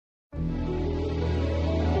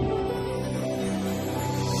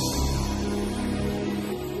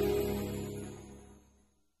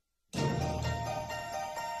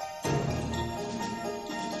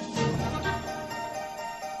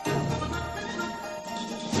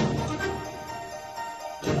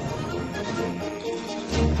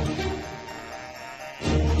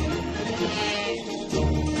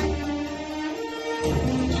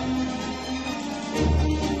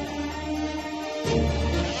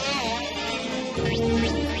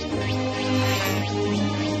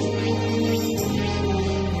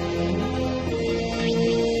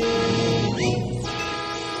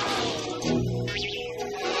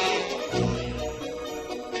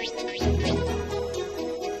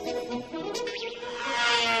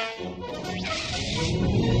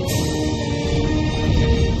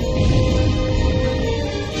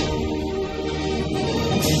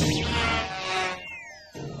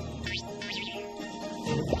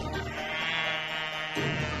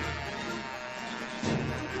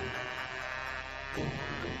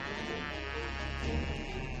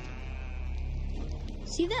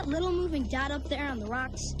See that little moving dot up there on the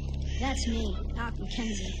rocks? That's me, Doc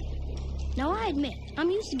Mackenzie. Now, I admit,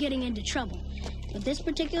 I'm used to getting into trouble, but this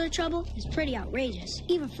particular trouble is pretty outrageous,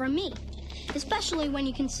 even for me. Especially when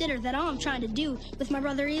you consider that all I'm trying to do with my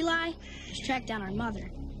brother Eli is track down our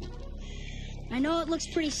mother. I know it looks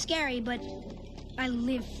pretty scary, but I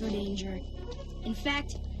live for danger. In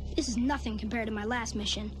fact, this is nothing compared to my last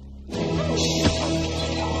mission.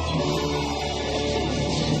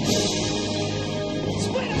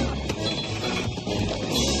 Split up!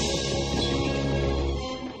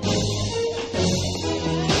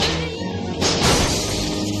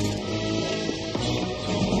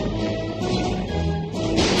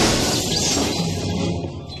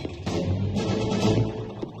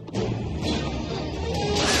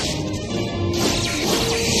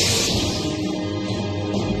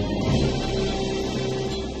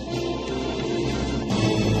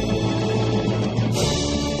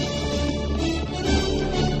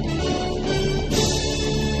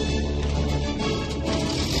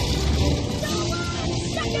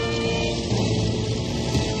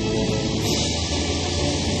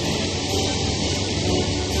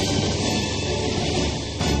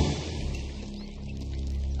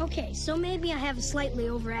 Okay, so maybe I have a slightly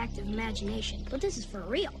overactive imagination, but this is for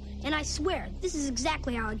real. And I swear, this is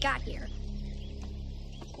exactly how I got here.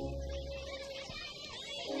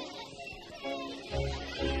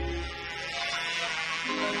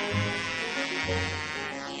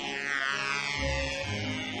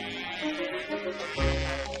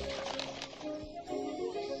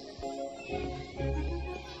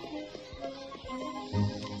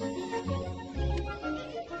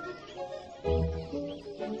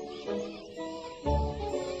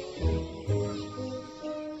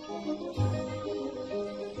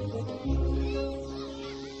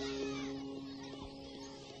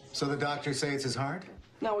 So the doctors say it's his heart?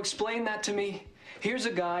 Now explain that to me. Here's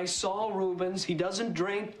a guy, Saul Rubens. He doesn't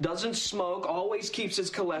drink, doesn't smoke, always keeps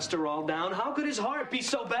his cholesterol down. How could his heart be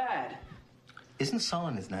so bad? Isn't Saul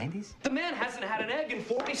in his 90s? The man hasn't had an egg in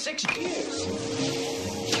 46 years.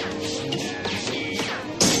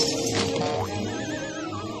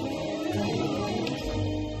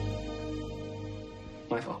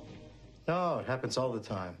 My fault. No, it happens all the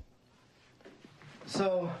time.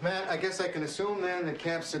 So, Matt, I guess I can assume then that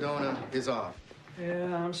Camp Sedona is off.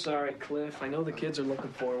 Yeah, I'm sorry, Cliff. I know the kids are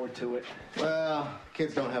looking forward to it. Well,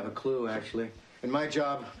 kids don't have a clue, actually. In my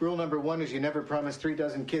job, rule number 1 is you never promise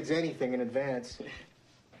 36 kids anything in advance.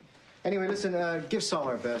 Anyway, listen, give Saul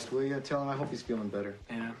our best, will you? Tell him I hope he's feeling better.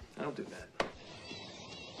 Yeah, I'll do that.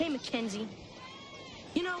 Hey, Mackenzie.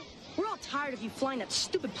 You know, we're all tired of you flying that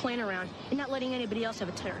stupid plane around and not letting anybody else have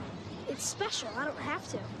a turn. It's special. I don't have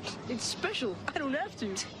to. It's special. I don't have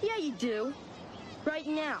to. Yeah, you do. Right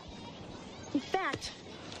now. In fact,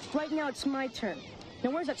 right now it's my turn. Now,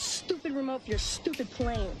 where's that stupid remote for your stupid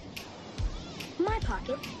plane? My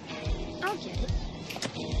pocket. I'll get it.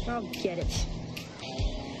 I'll get it.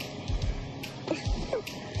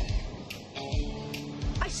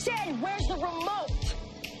 I said, where's the remote?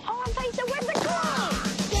 Oh, I thought you said, where's the glove?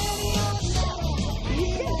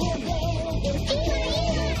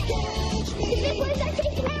 Where's that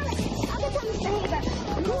Jason Alice? I'll go tell Mr. Haber.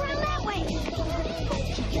 Go around that way.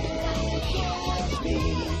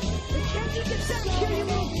 Mackenzie gets out here, you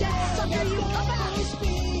little death sucker, you about.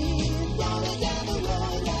 Rolling down the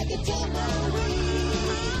road like a tambourine.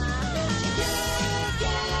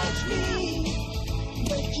 Catch me,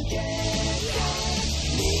 but you can't catch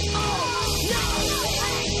me. Oh, no!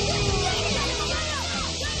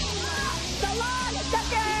 So long,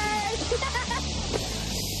 suckers!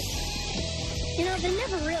 You know, they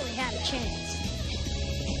never really had a chance.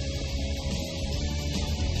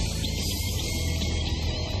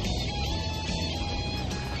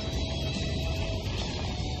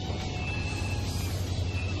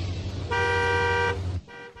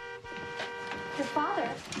 Your father.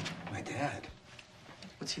 My dad?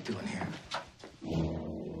 What's he doing here?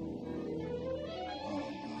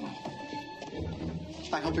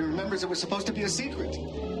 I hope he remembers it was supposed to be a secret.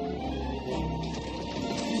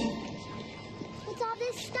 What's all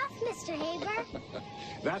this stuff, Mr. Haber?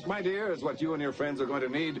 That, my dear, is what you and your friends are going to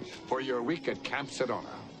need for your week at Camp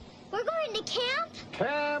Sedona. We're going to camp?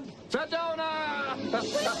 Camp Sedona!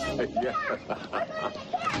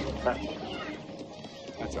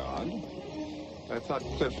 That's odd. I thought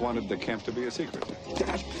Cliff wanted the camp to be a secret.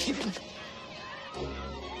 Dad,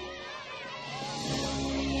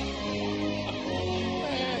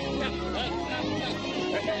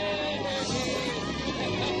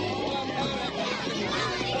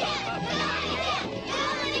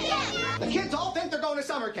 The kids all think they're going to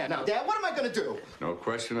summer camp. Now, Dad, what am I going to do? No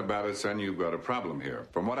question about it, son. You've got a problem here.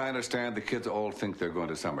 From what I understand, the kids all think they're going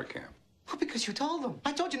to summer camp. Well, because you told them.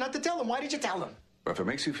 I told you not to tell them. Why did you tell them? Well, if it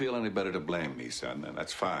makes you feel any better to blame me, son, then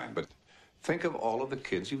that's fine. But think of all of the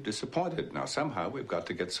kids you've disappointed. Now, somehow we've got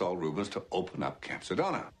to get Saul Rubens to open up Camp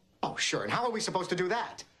Sedona. Oh, sure. And how are we supposed to do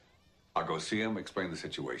that? I'll go see him, explain the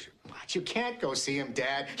situation. What? You can't go see him,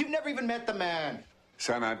 Dad. You've never even met the man.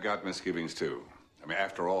 Son, I've got misgivings, too. I mean,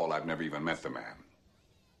 after all, I've never even met the man.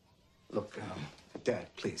 Look, Dad,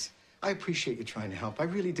 please. I appreciate you trying to help. I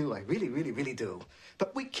really do. I really, really, really do.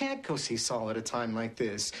 But we can't go see Saul at a time like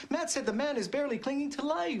this. Matt said the man is barely clinging to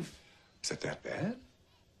life. Is it that bad?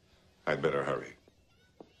 I'd better hurry.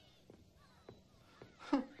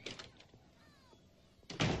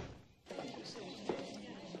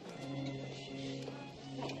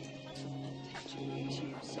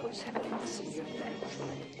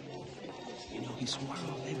 You know, he swore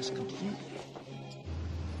off Davis completely.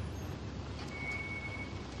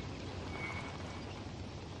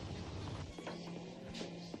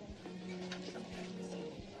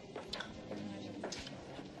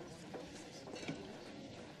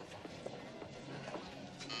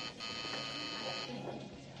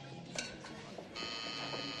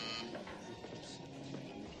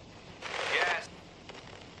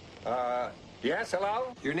 Yes,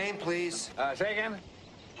 hello? Your name, please. Say again?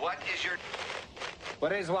 What is your...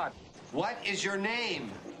 What is what? What is your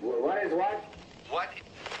name? What is what? What...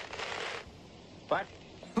 What?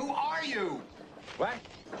 Who are you? What?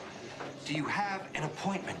 Do you have an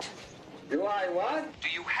appointment? Do I what? Do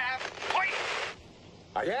you have appointment?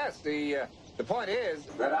 Yes, the point is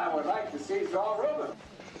that I would like to see Saul Rubens.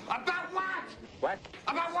 About what? What?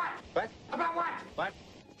 About what? What? About what? What?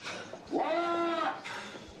 What?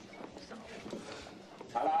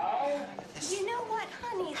 Hello? You know what,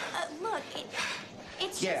 honey? Look,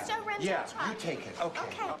 it's just so rental you time. take it. Okay.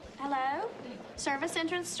 Okay. Hello? Service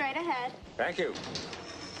entrance straight ahead. Thank you.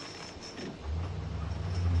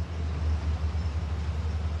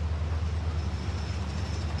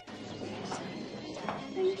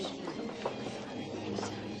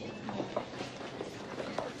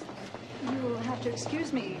 You'll have to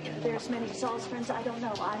excuse me. There's many Saul's friends I don't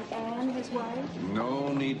know. I'm Anne, his wife. No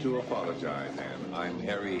need to apologize, Anne. I'm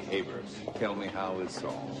Harry Havers. Tell me, how is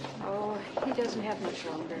Saul? Oh, he doesn't have much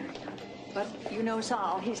longer. But you know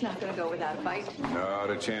Saul, he's not going to go without a fight. Not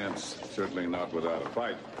a chance. Certainly not without a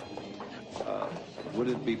fight. Would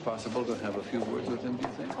it be possible to have a few words with him, do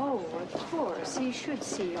you think? Oh, of course. He should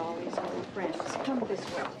see all his old friends. Come this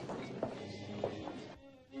way.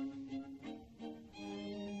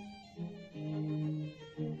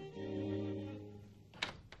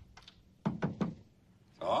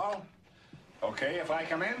 Saul? Okay if I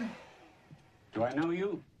come in? Do I know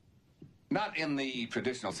you? Not in the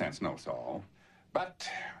traditional sense, no, Saul. But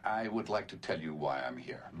I would like to tell you why I'm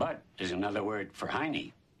here. But is another word for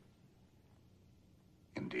Heine.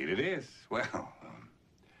 Indeed it is. Well,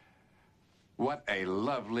 what a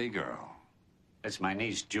lovely girl. That's my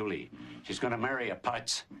niece, Julie. She's going to marry a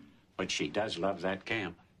putz, but she does love that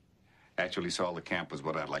camp. Actually, Saul, the camp is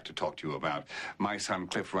what I'd like to talk to you about. My son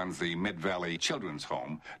Cliff runs the Mid-Valley Children's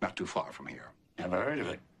Home, not too far from here. Never heard of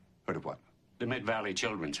it. Heard of what? The Mid-Valley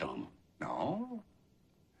Children's Home. No.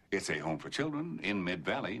 It's a home for children in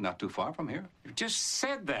Mid-Valley, not too far from here. You just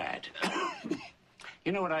said that.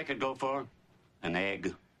 You know what I could go for? An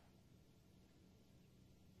egg.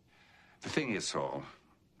 The thing is, Saul,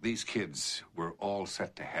 these kids were all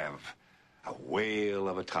set to have a whale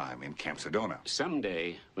of a time in Camp Sedona.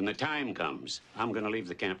 Someday, when the time comes, I'm going to leave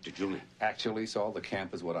the camp to Julie. Actually, Saul, the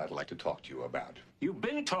camp is what I'd like to talk to you about. You've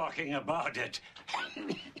been talking about it.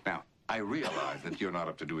 Now, I realize that you're not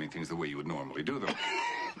up to doing things the way you would normally do them.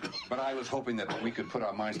 But I was hoping that we could put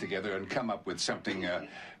our minds together and come up with something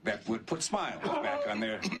that would put smiles back on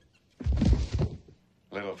their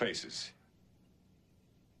little faces.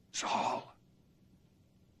 Saul.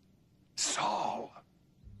 Saul.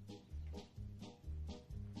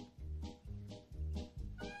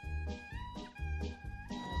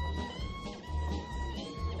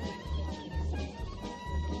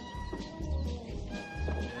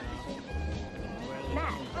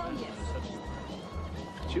 Matt. Oh, yes.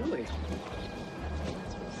 Julie.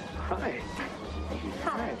 Hi.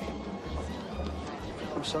 Hi.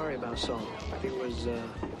 I'm sorry about Saul. He was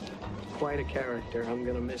quite a character. I'm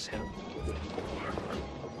going to miss him.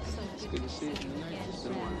 It's good to see you.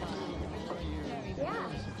 Yeah,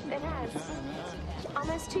 it has.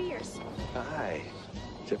 Almost 2 years. Hi.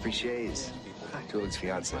 Jeffrey Shays. Hi, Julie's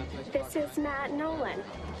fiance. This is Matt Nolan,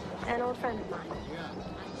 an old friend of mine.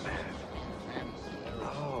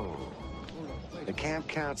 Oh, the camp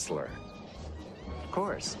counselor. Of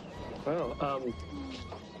course. Well,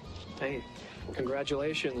 hey,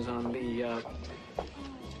 congratulations on the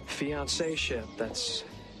fiancé-ship. That's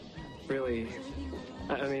really,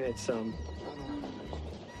 I mean, it's,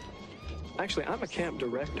 actually, I'm a camp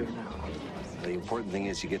director now. The important thing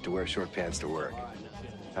is you get to wear short pants to work.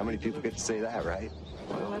 How many people get to say that, right?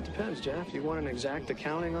 Well, that depends, Jeff. You want an exact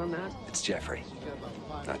accounting on that? It's Jeffrey,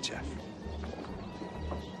 not Jeff.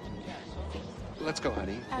 Let's go,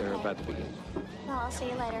 honey. Okay. They're about to begin. Well, I'll see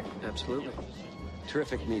you later. Absolutely.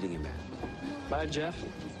 Terrific meeting you, man. Bye, Jeff.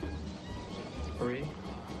 Marie.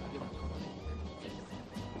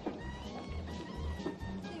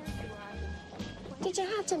 Did you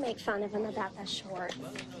have to make fun of him about the shorts?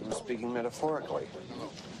 I'm speaking metaphorically. You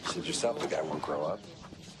said yourself the guy won't grow up.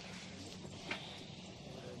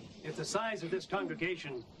 If the size of this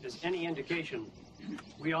congregation is any indication,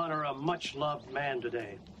 we honor a much-loved man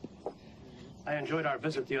today. I enjoyed our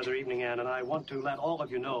visit the other evening, Ann, and I want to let all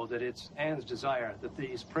of you know that it's Ann's desire that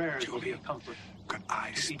these prayers will be a comfort. Could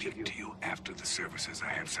I to each of speak to you after the services?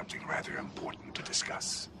 I have something rather important to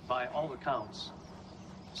discuss. By all accounts,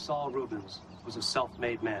 Saul Rubens was a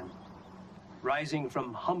self-made man, rising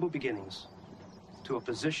from humble beginnings to a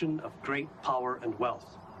position of great power and wealth.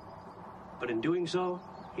 But in doing so,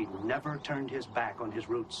 he never turned his back on his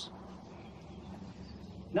roots.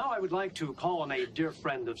 Now I would like to call on a dear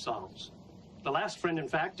friend of Saul's. The last friend, in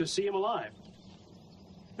fact, to see him alive.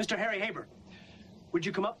 Mr. Harry Haber, would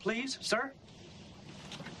you come up, please, sir?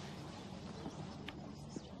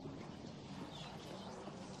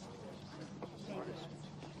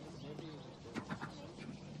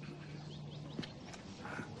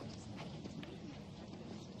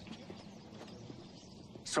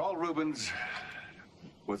 Saul Rubens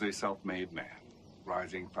was a self-made man,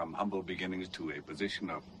 rising from humble beginnings to a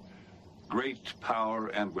position of great power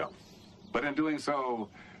and wealth. But in doing so,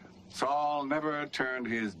 Saul never turned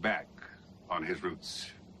his back on his roots.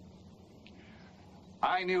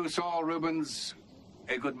 I knew Saul Rubens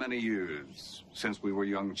a good many years since we were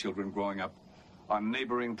young children growing up on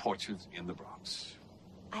neighboring porches in the Bronx.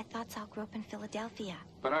 I thought Saul grew up in Philadelphia.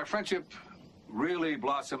 But our friendship really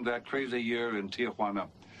blossomed that crazy year in Tijuana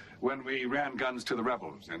when we ran guns to the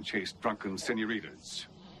rebels and chased drunken senoritas.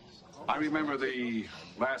 I remember the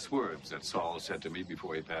last words that Saul said to me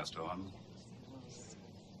before he passed on.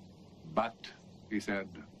 But, he said,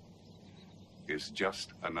 is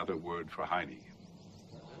just another word for Heine.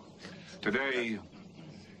 Today,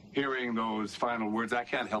 hearing those final words, I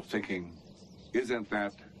can't help thinking, isn't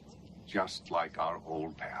that just like our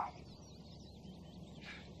old pal?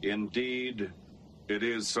 Indeed, it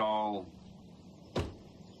is, Saul.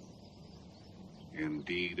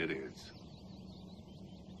 Indeed, it is.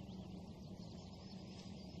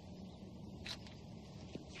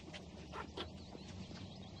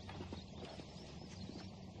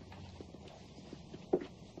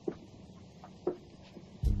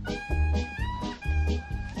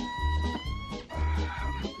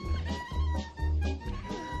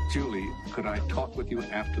 Julie, could I talk with you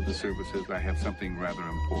after the services? I have something rather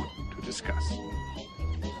important to discuss.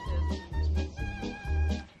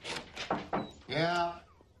 Yeah?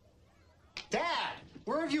 Dad,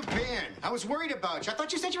 where have you been? I was worried about you. I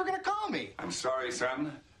thought you said you were going to call me. I'm sorry,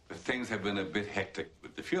 son, but things have been a bit hectic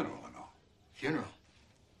with the funeral and all. Funeral?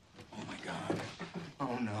 Oh, my God.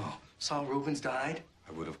 Oh, no. Saul Rubens died?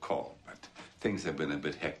 I would have called, but things have been a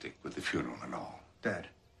bit hectic with the funeral and all. Dad,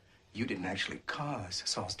 you didn't actually cause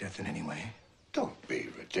Saul's death in any way. Don't be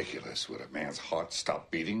ridiculous. Would a man's heart stop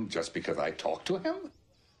beating just because I talked to him?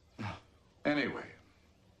 No. Anyway,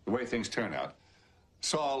 the way things turn out,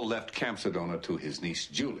 Saul left Camp Sedona to his niece,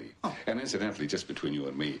 Julie. Oh. And incidentally, just between you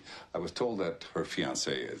and me, I was told that her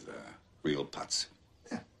fiancé is real putz.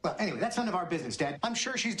 Yeah. Well, anyway, that's none of our business, Dad. I'm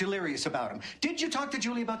sure she's delirious about him. Did you talk to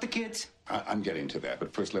Julie about the kids? I'm getting to that,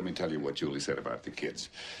 but first let me tell you what Julie said about the kids.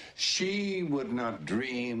 She would not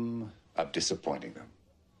dream of disappointing them.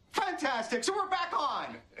 Fantastic! So we're back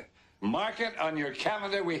on! Mark it on your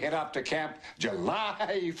calendar. We head off to camp July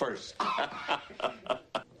 1st.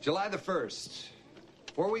 July the 1st.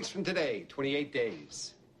 4 weeks from today, 28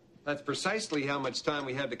 days. That's precisely how much time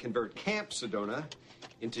we have to convert Camp Sedona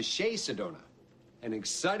into Chez Sedona, an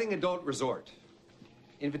exciting adult resort.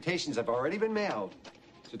 Invitations have already been mailed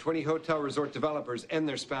to 20 hotel resort developers and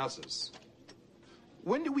their spouses.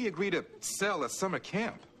 When did we agree to sell a summer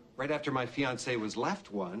camp? Right after my fiancée was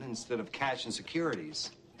left one instead of cash and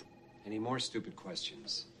securities. Any more stupid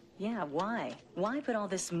questions? Yeah, why? Why put all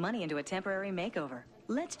this money into a temporary makeover?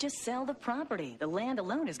 Let's just sell the property. The land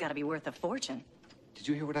alone has got to be worth a fortune. Did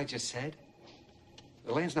you hear what I just said?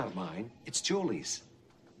 The land's not mine. It's Julie's.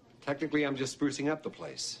 Technically, I'm just sprucing up the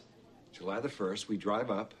place. July the 1st, we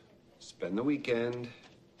drive up, spend the weekend,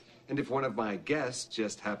 and if one of my guests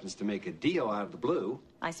just happens to make a deal out of the blue...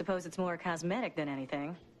 I suppose it's more cosmetic than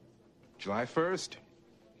anything. July 1st.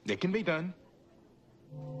 It can be done.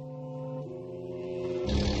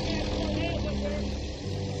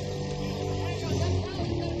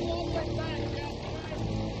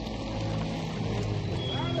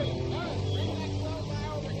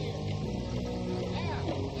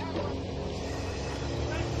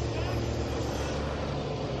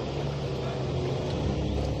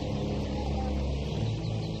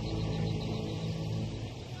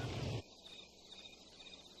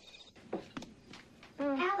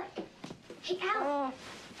 Alec. Hey, Alec.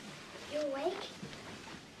 You awake?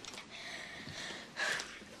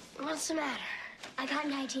 What's the matter? I got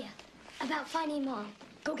an idea about finding Mom.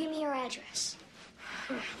 Go give me your address.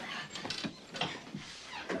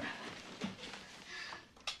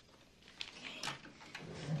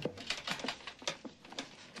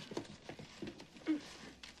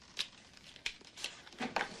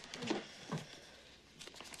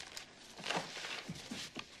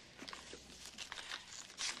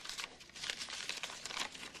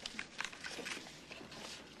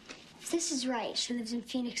 This is right. She lives in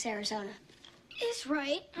Phoenix, Arizona. It's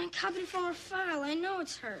right. I copied it from her file. I know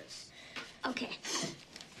it's hers. Okay.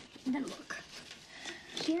 Then look.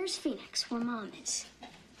 Here's Phoenix, where Mom is.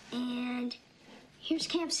 And here's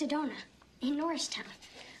Camp Sedona in Norristown.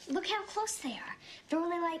 Look how close they are. They're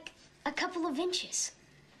only like a couple of inches.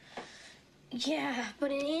 Yeah,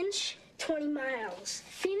 but an inch, 20 miles.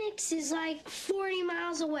 Phoenix is like 40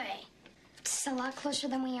 miles away. It's a lot closer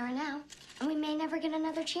than we are now. And we may never get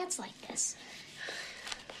another chance like this.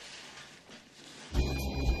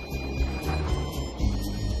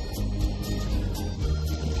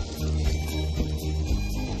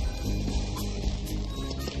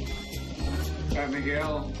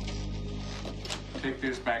 Miguel, take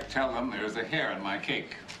this back. Tell them there's a hair in my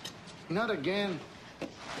cake. Not again.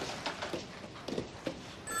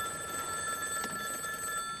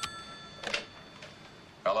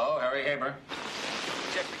 Hello, Harry Haber.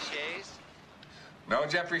 Jeffrey Shays? No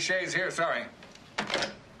Jeffrey Shays here, sorry.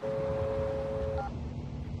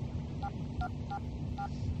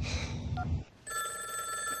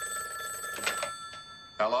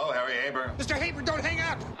 Hello, Harry Haber. Mr. Haber, don't hang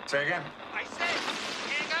up! Say again? I said,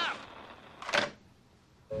 hang up!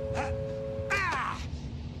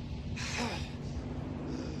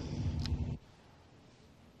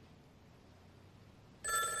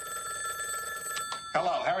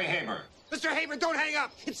 Hello, Harry Haber. Mr. Haber, don't hang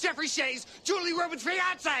up! It's Jeffrey Shays, Julie Rubin's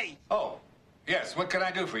fiancé! Oh, yes. What can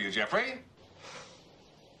I do for you, Jeffrey?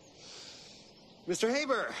 Mr.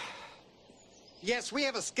 Haber, yes, we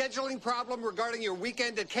have a scheduling problem regarding your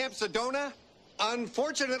weekend at Camp Sedona.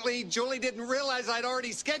 Unfortunately, Julie didn't realize I'd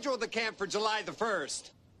already scheduled the camp for July the 1st.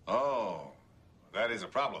 Oh, that is a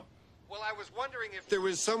problem. Well, I was wondering if there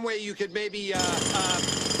was some way you could maybe,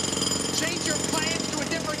 change your plans to a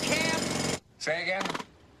different camp. Say again?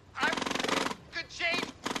 I could change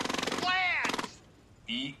plans.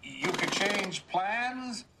 You could change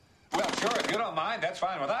plans? Well, sure, if you don't mind, that's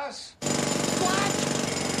fine with us. What?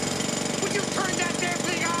 Would you turn that damn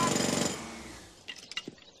thing off?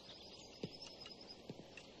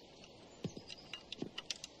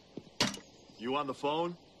 You on the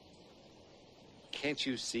phone? Can't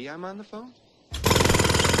you see I'm on the phone?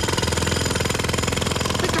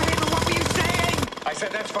 Mr. Haber, what were you saying? I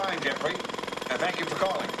said that's fine, Jeffrey. And thank you for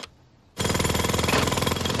calling.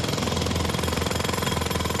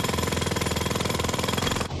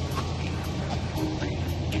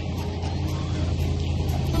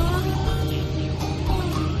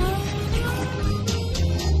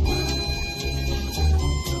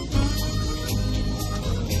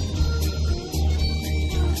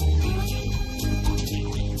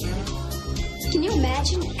 Can you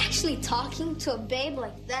imagine actually talking to a babe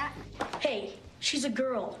like that? Hey, she's a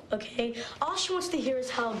girl, okay? All she wants to hear is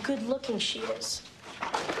how good looking she is.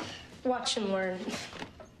 Watch and learn.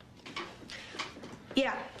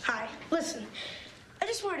 Yeah, hi. Listen, I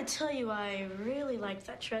just wanted to tell you I really liked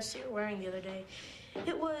that dress you were wearing the other day.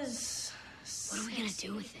 It was... What are we gonna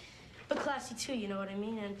do with it? But classy too, you know what I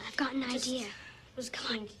mean? And I've got an idea. It was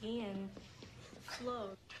kinky and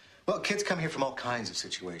flowed. Well, kids come here from all kinds of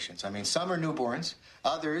situations. I mean, some are newborns.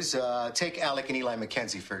 Others, take Alec and Eli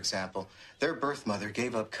McKenzie, for example. Their birth mother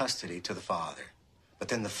gave up custody to the father. But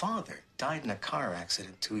then the father died in a car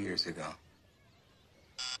accident 2 years ago.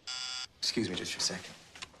 Excuse me just for a second.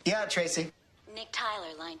 Yeah, Tracy. Nick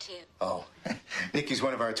Tyler, line 2. Oh, Nikki's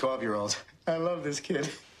one of our 12-year-olds. I love this kid.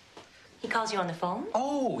 He calls you on the phone?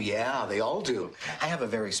 Oh, yeah, they all do. I have a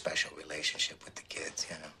very special relationship with the kids,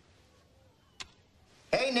 you know.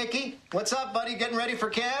 Hey, Nicky. What's up, buddy? Getting ready for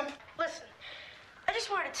camp? Listen, I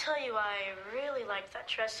just wanted to tell you I really liked that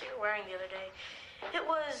dress you were wearing the other day. It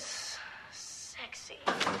was sexy.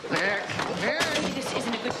 Maybe this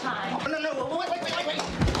isn't a good time. No, wait.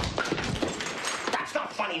 That's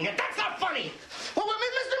not funny, Nick. That's not funny. Well,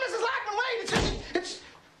 Mr. and Mrs. Lackman, wait. It's...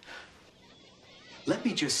 Let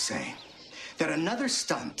me just say that another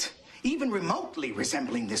stunt, even remotely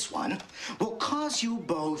resembling this one, will cause you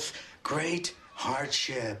both great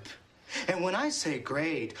hardship. And when I say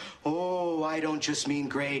great, oh, I don't just mean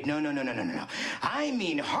great. No. I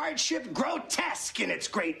mean hardship grotesque in its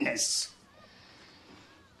greatness.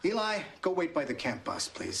 Eli, go wait by the camp bus,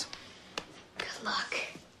 please. Good luck.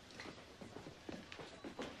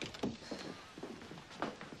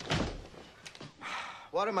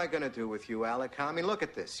 What am I going to do with you, Alec? Huh? I mean, look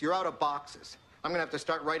at this. You're out of boxes. I'm going to have to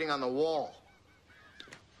start writing on the wall.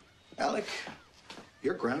 Alec,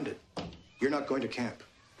 you're grounded. You're not going to camp.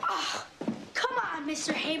 Oh, come on,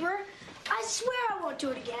 Mr. Haber. I swear I won't do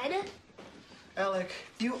it again. Alec,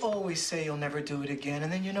 you always say you'll never do it again,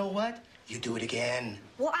 and then you know what? You do it again.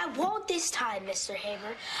 Well, I won't this time, Mr.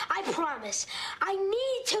 Haber. I promise. I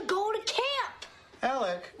need to go to camp.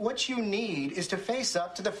 Alec, what you need is to face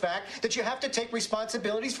up to the fact that you have to take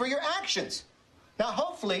responsibilities for your actions. Now,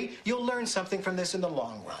 hopefully, you'll learn something from this in the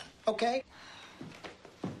long run, okay?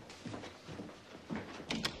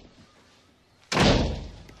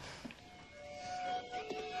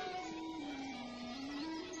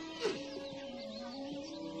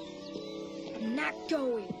 I'm not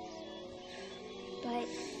going. But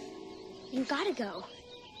you gotta go.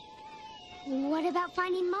 What about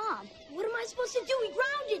finding Mom? What am I supposed to do? He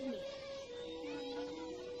grounded me.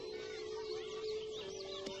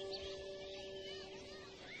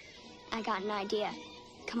 I got an idea.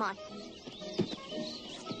 Come on.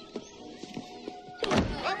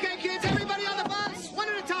 Okay, kids, everybody on the bus. One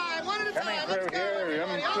at a time. Let's go.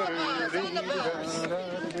 Everybody on the bus.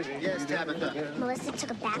 Yes, Tabitha. Melissa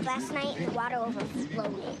took a bath last night. The water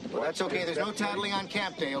overflowed. Well, that's okay. There's no tattling on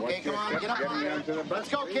camp day, okay? Come on, get up on there. Let's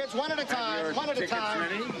go, kids. One at a time. One at a time.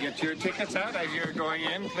 Ready? Get your tickets out as you're going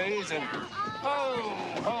in, please. And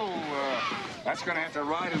that's going to have to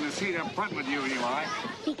ride in the seat up front with you, Eli.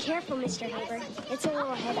 Be careful, Mr. Haber. It's a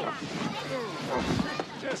little heavy.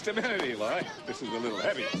 Just a minute, Eli. This is a little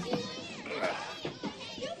heavy.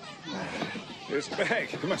 This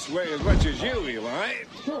bag must weigh as much as you, Eli.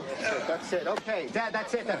 That's it. Okay, Dad,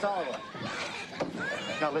 that's it. That's all of it.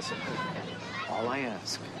 Now, listen. All I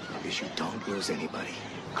ask is you don't lose anybody.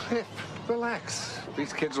 Cliff, relax.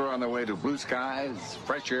 These kids are on their way to blue skies,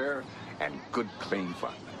 fresh air, and good, clean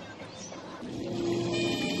fun.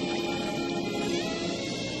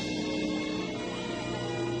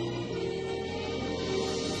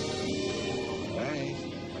 Hey,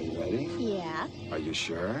 are you ready? Yeah. Are you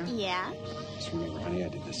sure? Yeah. Just remember, honey, I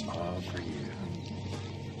did this all for you.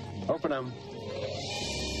 Open them.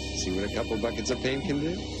 See what a couple buckets of paint can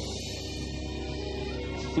do?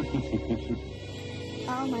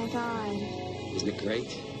 Oh, my God. Isn't it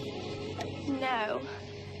great? No.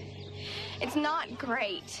 It's not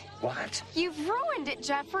great. What? You've ruined it,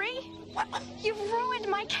 Jeffrey. You've ruined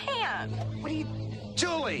my camp. What are you...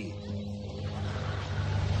 Julie!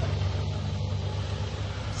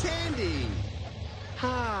 Sandy!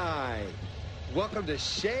 Hi! Welcome to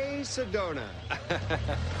Shea Sedona.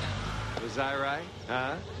 Was I right?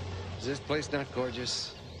 Huh? Is this place not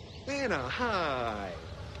gorgeous? Anna, hi!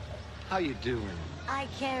 How you doing? I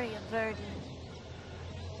carry a burden.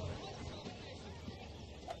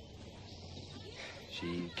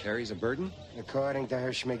 She carries a burden? According to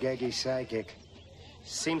her Schmagegi psychic.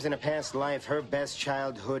 Seems in a past life, her best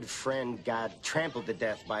childhood friend got trampled to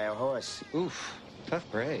death by a horse. Oof, tough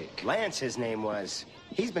break. Lance, his name was.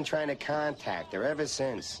 He's been trying to contact her ever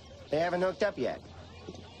since. They haven't hooked up yet.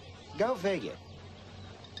 Go figure.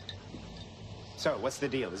 So, what's the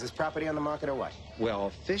deal? Is this property on the market or what? Well,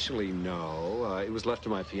 officially, no. It was left to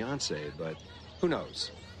my fiancée, but who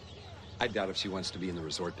knows? I doubt if she wants to be in the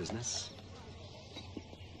resort business.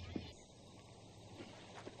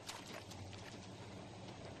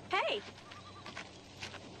 Hey.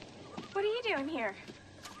 What are you doing here?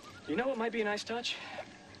 You know what might be a nice touch?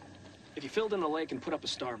 If you filled in the lake and put up a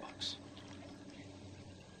Starbucks.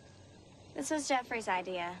 This was Jeffrey's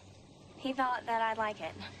idea. He thought that I'd like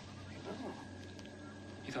it. Oh.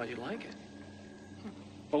 You thought you'd like it?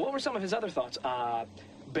 Well, what were some of his other thoughts?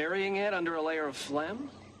 Burying it under a layer of phlegm?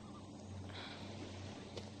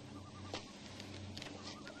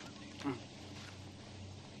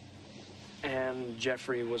 And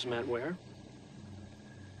Jeffrey was met where?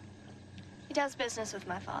 He does business with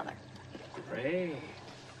my father. Great.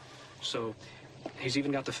 So He's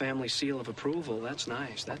even got the family seal of approval. That's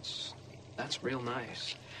nice. That's real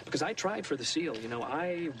nice. Because I tried for the seal. You know,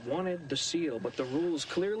 I wanted the seal, but the rules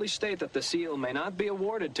clearly state that the seal may not be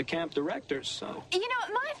awarded to camp directors, so... You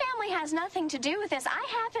know, my family has nothing to do with this. I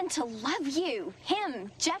happen to love you,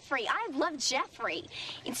 him, Jeffrey. I love Jeffrey.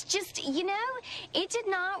 It's just, you know, it did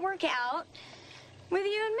not work out with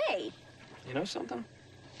you and me. You know something?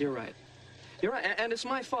 You're right. You're right, and it's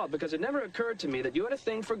my fault, because it never occurred to me that you had a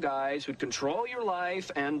thing for guys who'd control your life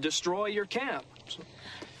and destroy your camp. So...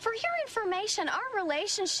 For your information, our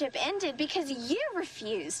relationship ended because you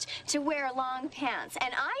refused to wear long pants,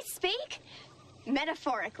 and I speak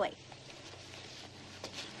metaphorically.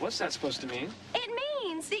 What's that supposed to mean? It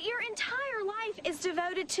means that your entire life is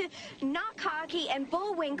devoted to Knock Hockey and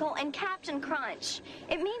Bullwinkle and Captain Crunch.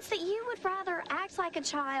 It means that you would rather act like a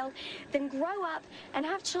child than grow up and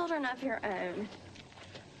have children of your own.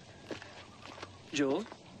 Jules?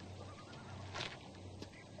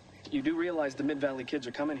 You do realize the Mid-Valley kids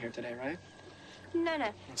are coming here today, right? No.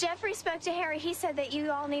 Jeffrey spoke to Harry. He said that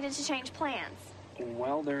you all needed to change plans.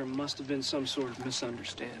 Well, there must have been some sort of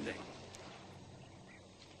misunderstanding.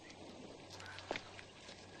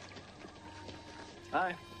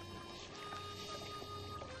 Hi.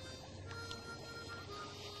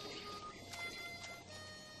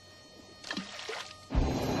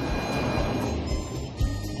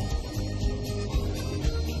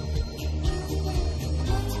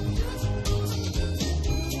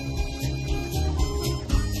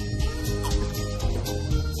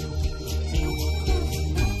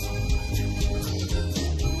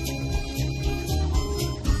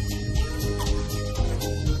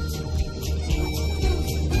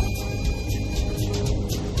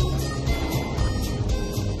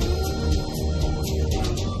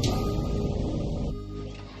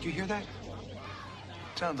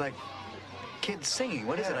 Sounds like kids singing.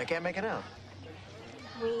 What is it? I can't make it out.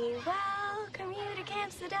 We welcome you to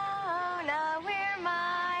Camp Sedona. We're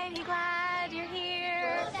mighty glad you're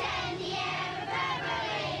here. We'll send the air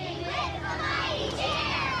reverberating with a mighty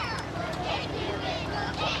cheer. We'll kick you in,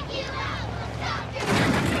 we'll kick you out, we'll stop your...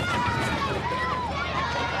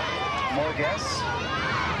 More guests?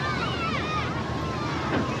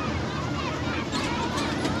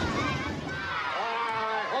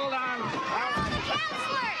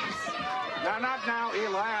 No, not now,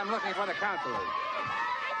 Eli. I'm looking for the counselors.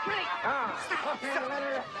 Stop.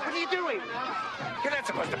 What are you doing? You're not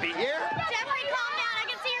supposed to be here. Jeffrey, calm down. I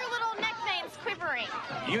can see your little neck veins quivering.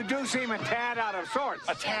 You do seem a tad out of sorts.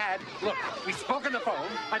 A tad? Look, we spoke on the phone.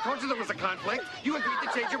 I told you there was a conflict. You agreed to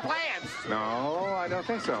change your plans. No, I don't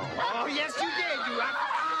think so. Oh, yes, you did.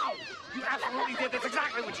 You absolutely did. That's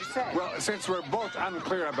exactly what you said. Well, since we're both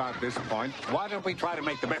unclear about this point, why don't we try to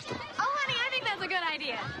make the best of it? Oh, honey, I think that's a good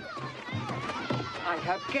idea. I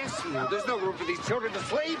have guests here. There's no room for these children to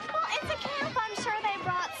sleep. Well, it's a camp. I'm sure they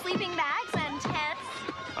brought sleeping bags and tents.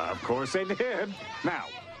 Of course they did. Now,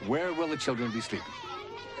 where will the children be sleeping?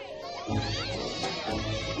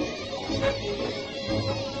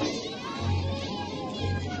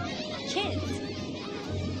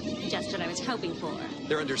 Kids. Just what I was hoping for.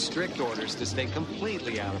 They're under strict orders to stay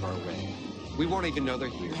completely out of our way. We won't even know they're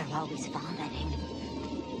here. They're always vomiting.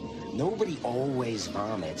 Nobody always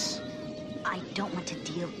vomits. I don't want to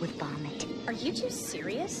deal with vomit. Are you two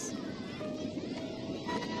serious?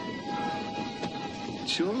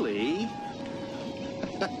 Julie?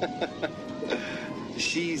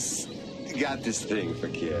 She's got this thing for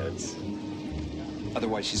kids.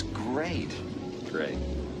 Otherwise, she's great. Great.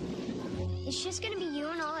 It's just gonna be you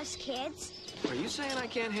and all us kids? Are you saying I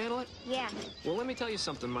can't handle it? Yeah. Well, let me tell you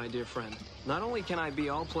something, my dear friend. Not only can I be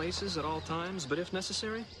all places at all times, but if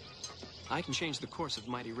necessary, I can change the course of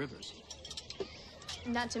mighty rivers.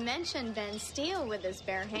 Not to mention Ben Steele with his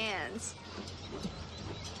bare hands.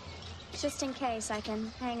 Just in case, I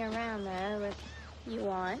can hang around, though, if you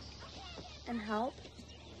want, and help.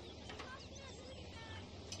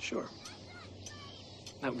 Sure.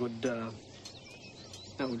 That would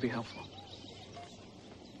be helpful.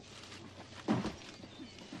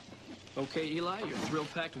 Okay, Eli, your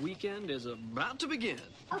thrill-packed weekend is about to begin.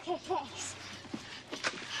 Okay, thanks.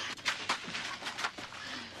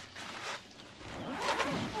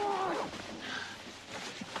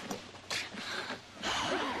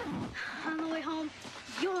 On the way home,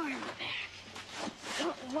 you're in the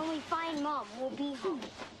back. When we find Mom, we'll be home.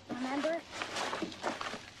 Remember?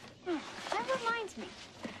 That reminds me.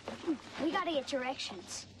 We gotta get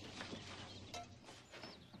directions.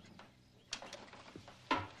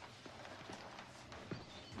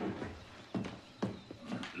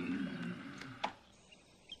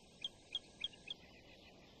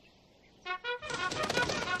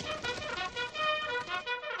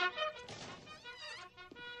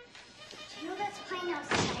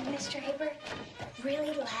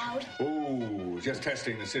 loud. Ooh, just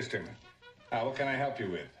testing the system. What can I help you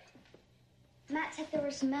with? Matt said there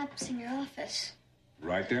were some maps in your office.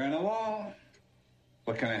 Right there on the wall.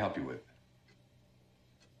 What can I help you with?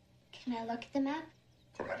 Can I look at the map?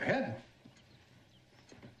 Go right ahead.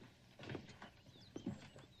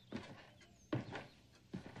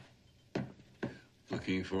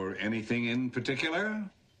 Looking for anything in particular?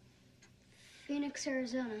 Phoenix,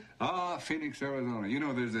 Arizona. Ah, Phoenix, Arizona. You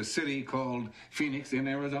know, there's a city called Phoenix in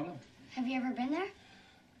Arizona? Have you ever been there?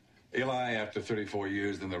 Eli, after 34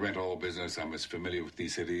 years in the rental business, I'm as familiar with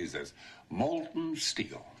these cities as molten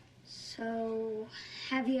steel. So,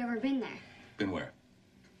 have you ever been there? Been where?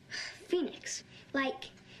 Phoenix. Like,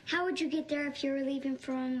 how would you get there if you were leaving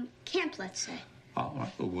from camp, let's say? All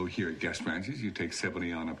right, well, we're here at guest ranches. You take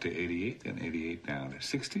 70 on up to 88, and 88 down to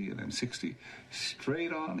 60, and then 60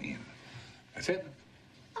 straight on in. That's it.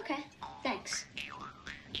 Okay, thanks.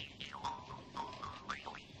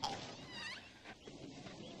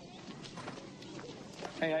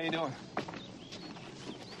 Hey, how you doing?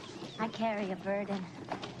 I carry a burden.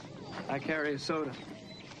 I carry a soda.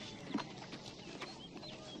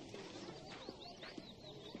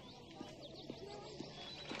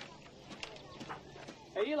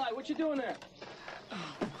 Hey, Eli, what you doing there?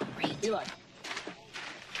 Oh, great. Eli.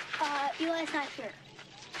 Eli's not here.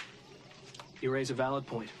 You raise a valid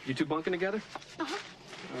point. You two bunking together? Uh-huh.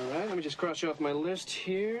 All right, let me just cross you off my list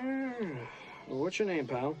here. What's your name,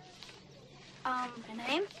 pal? My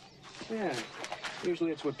name? Yeah,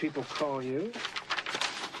 usually it's what people call you.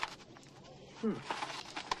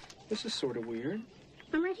 This is sort of weird.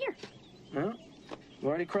 I'm right here. Huh? You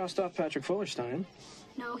already crossed off Patrick Fullerstein.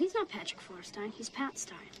 No, he's not Patrick Fullerstein. He's Pat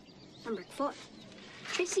Stein. I'm Rick Fuller.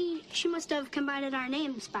 Tracy, she must have combined our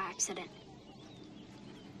names by accident.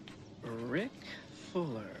 Rick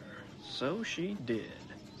Fuller. So she did.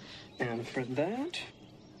 And for that,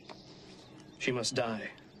 she must die.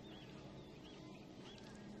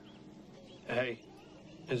 Hey,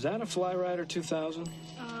 is that a Fly Rider 2000?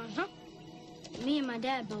 Uh-huh. Me and my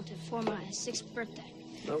dad built it for my 6th birthday.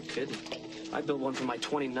 No kidding. I built one for my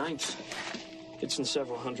 29th. It's in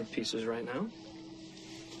several hundred pieces right now.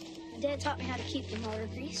 My dad taught me how to keep the motor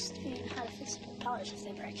greased and how to fix the propellers if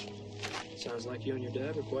they break. Sounds like you and your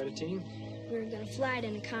dad were quite a team. We were going to fly it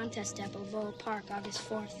in a contest at Balboa Park August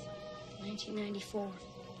 4th, 1994.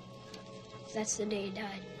 That's the day he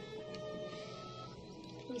died.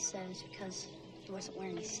 He said it's because he wasn't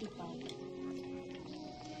wearing his seatbelt.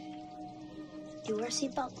 Do you wear a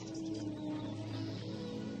seatbelt?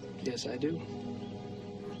 Yes, I do.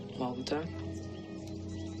 All the time.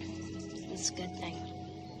 That's a good thing.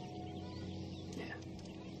 Yeah.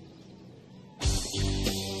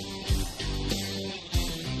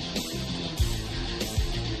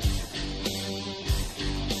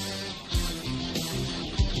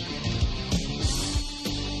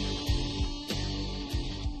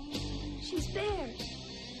 She's bare.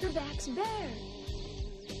 Her back's bare.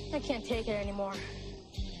 I can't take it anymore.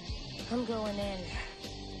 I'm going in.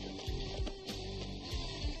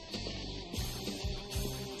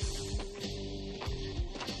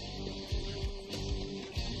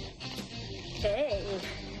 Hey.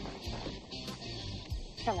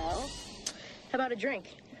 Hello? How about a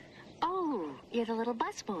drink? Oh, you're the little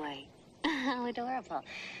busboy. How adorable.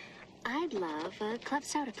 I'd love a club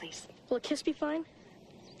soda, please. Will a kiss be fine?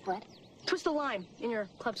 What? Twist the lime in your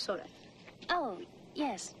club soda. Oh,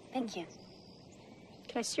 yes, thank you.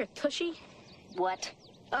 Can I see your tushy? What?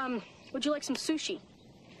 Would you like some sushi?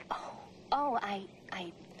 Oh, I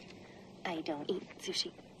don't eat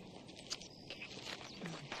sushi.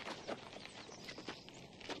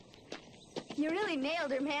 You really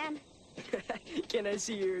nailed her, man. Can I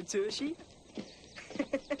see your tushy?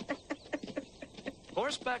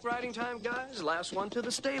 Horseback riding time, guys. Last one to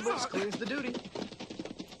the stables. Cleans the duty.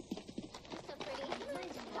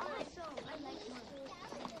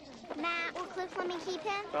 Matt, will Cliff let me keep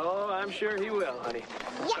him? Oh, I'm sure he will, honey.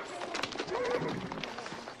 Yes!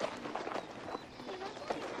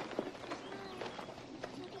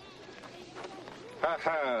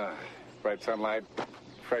 Ha-ha. Bright sunlight,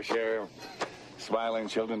 fresh air, smiling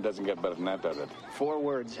children. Doesn't get better than that, does it? 4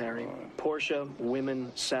 words, Harry. Porsche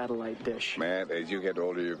women satellite dish. Matt, as you get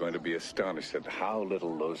older, you're going to be astonished at how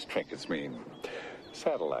little those trinkets mean.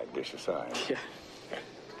 Satellite dish aside. Yeah.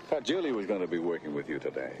 Thought Julie was going to be working with you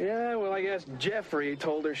today. Yeah, well, I guess Jeffrey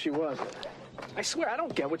told her she wasn't. I swear, I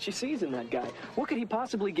don't get what she sees in that guy. What could he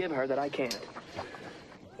possibly give her that I can't?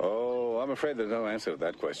 Oh, I'm afraid there's no answer to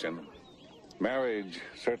that question. Marriage,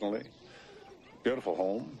 certainly. Beautiful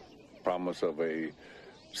home. Promise of a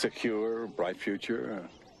secure, bright future.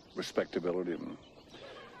 Respectability.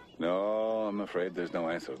 No, I'm afraid there's no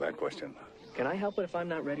answer to that question. Can I help it if I'm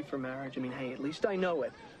not ready for marriage? I mean, hey, at least I know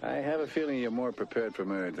it. I have a feeling you're more prepared for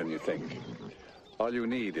marriage than you think. All you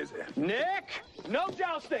need is... Nick! No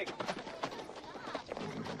jousting!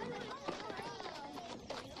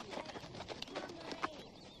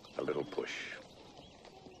 a little push.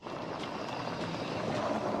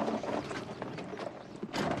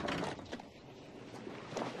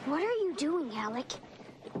 What are you doing, Alec?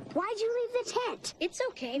 Why'd you leave the tent? It's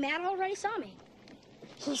okay. Matt already saw me.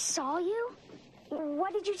 He saw you?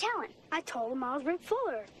 What did you tell him? I told him I was Rick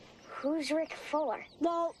Fuller. Who's Rick Fuller?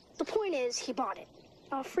 Well, the point is, he bought it.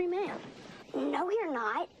 I'm a free man. No, you're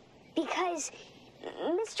not. Because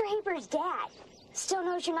Mr. Haber's dad still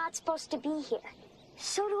knows you're not supposed to be here.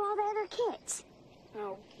 So do all the other kids.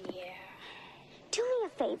 Oh, yeah. Do me a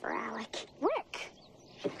favor, Alec. Rick.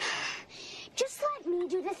 Just let me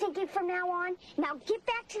do the thinking from now on. Now get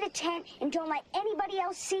back to the tent and don't let anybody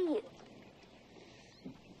else see you.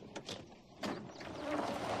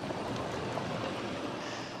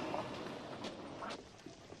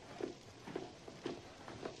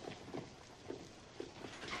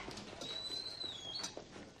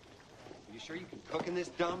 You sure you can cook in this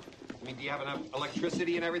dump? I mean, do you have enough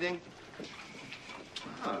electricity and everything?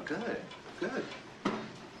 Oh, good, good.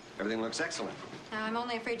 Everything looks excellent. I'm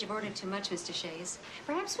only afraid you've ordered too much, Mr. Shays.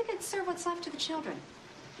 Perhaps we could serve what's left to the children.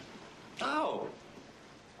 Oh.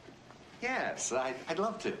 Yes, I'd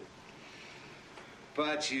love to.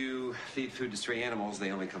 But you feed food to stray animals,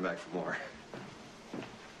 they only come back for more.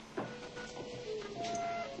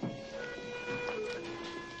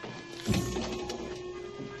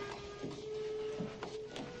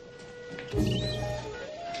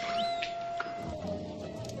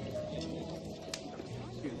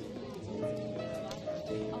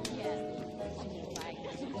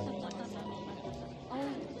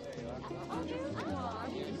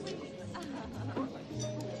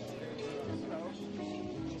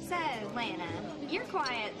 So, Lana, you're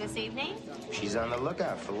quiet this evening. She's on the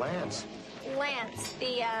lookout for Lance. Lance,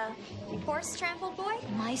 the, horse-trampled boy?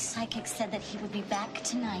 My psychic said that he would be back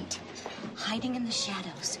tonight, hiding in the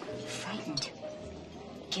shadows, frightened,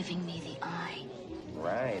 giving me the eye.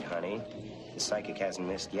 Right, honey. The psychic hasn't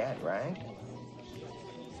missed yet, right?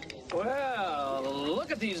 Well,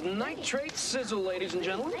 look at these nitrate sizzle, ladies and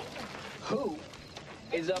gentlemen. Who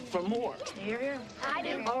is up for more? Here. I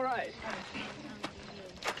do. All right.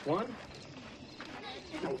 One.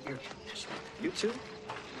 No, you two?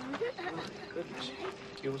 Oh, goodness.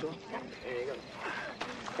 You as well? There you go.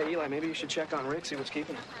 Hey, Eli, maybe you should check on Rick, see what's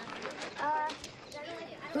keeping him.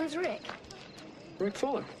 Who's Rick? Rick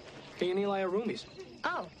Fuller. He and Eli are roomies.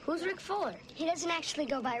 Oh, who's Rick Fuller? He doesn't actually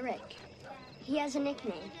go by Rick. He has a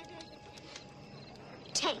nickname.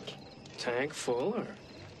 Tank. Tank Fuller.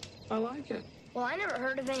 I like it. Well, I never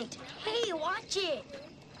heard of any... Hey, watch it!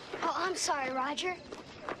 Oh, I'm sorry, Roger.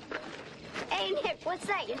 Hey, Nick, what's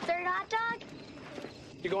that, your third hot dog?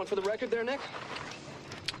 You going for the record there, Nick?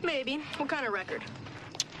 Maybe. What kind of record?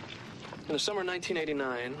 In the summer of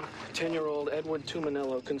 1989, 10-year-old Edward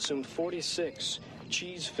Tumanello consumed 46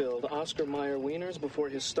 cheese-filled Oscar Mayer wieners before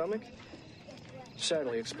his stomach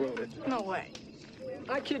sadly exploded. No way.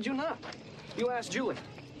 I kid you not. You ask Julie.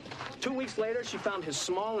 2 weeks later, she found his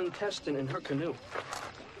small intestine in her canoe.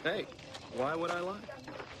 Hey, why would I lie?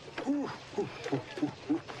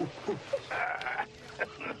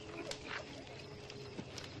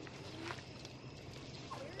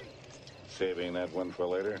 Saving that one for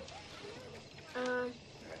later?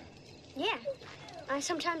 Yeah. I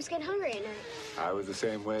sometimes get hungry at night. I was the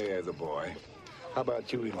same way as a boy. How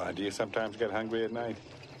about you, Eli? Do you sometimes get hungry at night?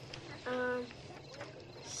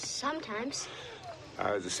 Sometimes.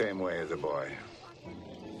 I was the same way as a boy.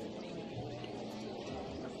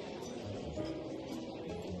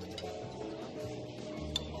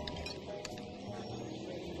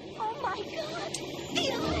 Oh, my God!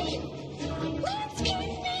 Eli! Let's kiss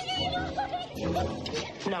me,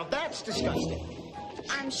 Eli! Now that's disgusting.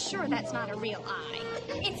 I'm sure that's not a real eye.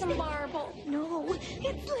 It's a marble. No,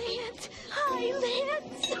 it's Lance. Hi,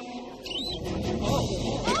 Lance.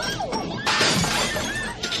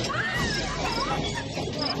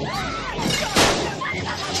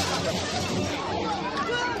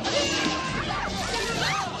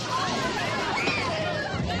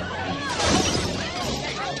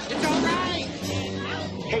 It's all right.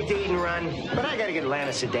 Hate to eat and run, but I gotta get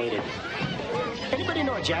Lana sedated. Anybody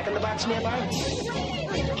know a Jack-in-the-Box nearby?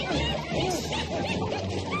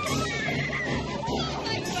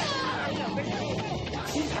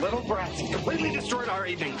 Little brats completely destroyed our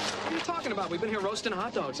evening. What are you talking about? We've been here roasting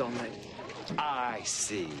hot dogs all night. I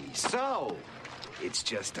see. So, It's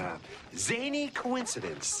just a zany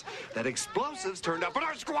coincidence that explosives turned up in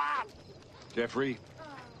our squad. Jeffrey,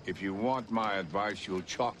 if you want my advice, you'll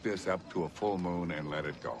chalk this up to a full moon and let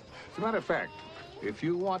it go. As a matter of fact, if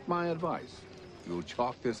you want my advice, you'll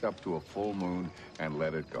chalk this up to a full moon and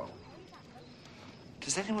let it go.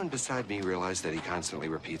 Does anyone beside me realize that he constantly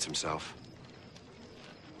repeats himself?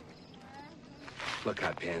 Look,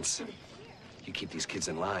 Hot Pants, you keep these kids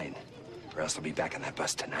in line, or else they'll be back on that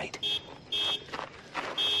bus tonight.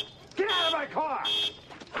 Get out of my car!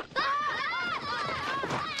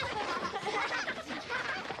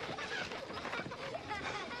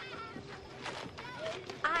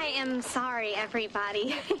 I am sorry,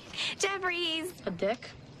 everybody. Jeffrey's a dick.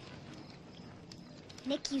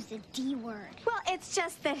 Nick used the D word. Well, it's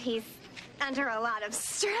just that he's under a lot of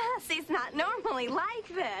stress. He's not normally like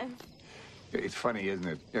this. It's funny,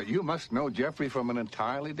 isn't it? You must know Jeffrey from an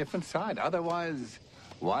entirely different side. Otherwise,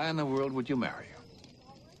 why in the world would you marry him?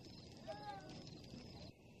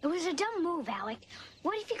 It was a dumb move, Alec.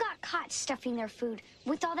 What if you got caught stuffing their food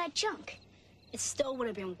with all that junk? It still would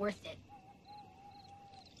have been worth it.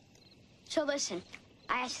 So listen,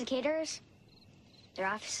 I asked the caterers. Their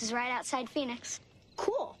office is right outside Phoenix.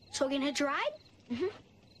 Cool. So we can hitch a ride? Mm-hmm.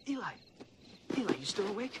 Eli, you still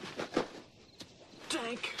awake?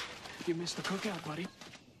 Tank, you missed the cookout, buddy.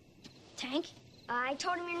 Tank? I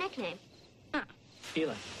told him your nickname. Huh.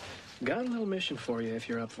 Eli, got a little mission for you if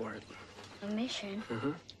you're up for it. A mission?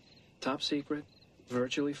 Mm-hmm. Top secret,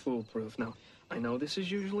 virtually foolproof. Now, I know this is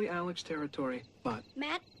usually Alec's territory, but...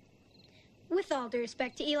 Matt, with all due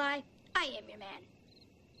respect to Eli, I am your man.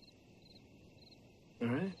 All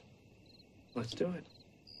right. Let's do it.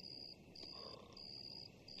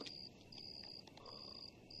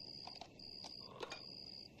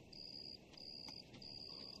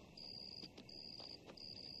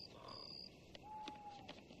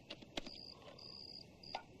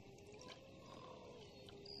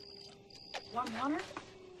 Want water?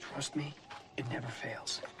 Trust me, it never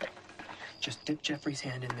fails. Just dip Jeffrey's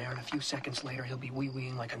hand in there, and a few seconds later, he'll be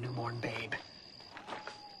wee-weeing like a newborn babe.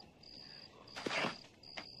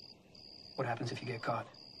 What happens if you get caught?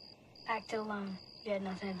 Act alone. You had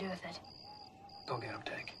nothing to do with it. Go get him,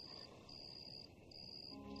 Tank.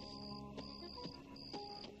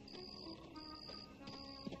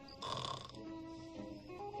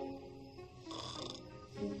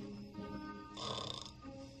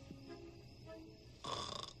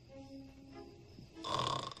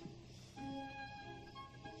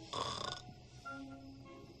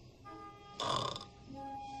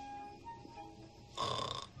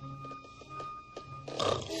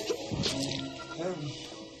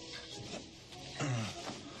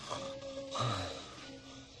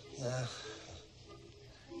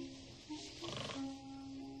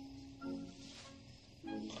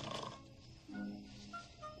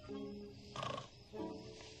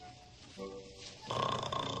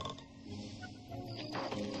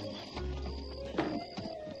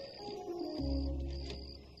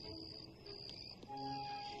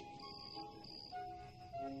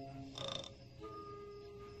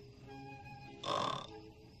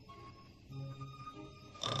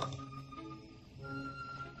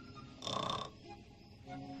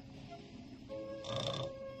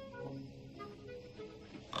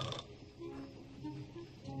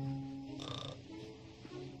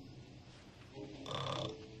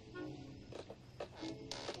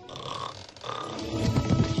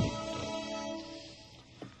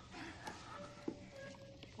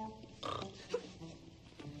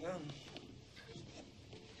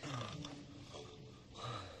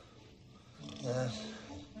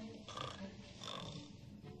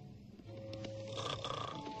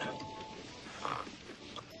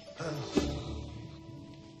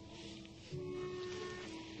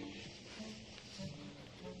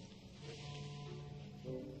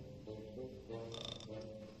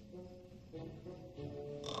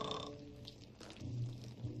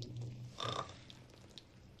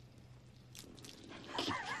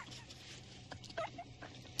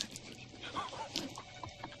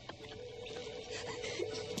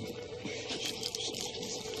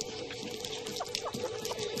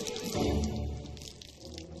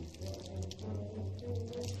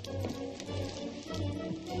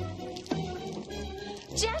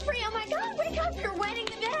 Jeffrey, oh my God, wake up! You're wetting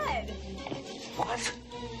the bed. What?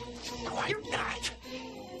 No, I'm not.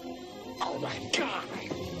 Oh, my God.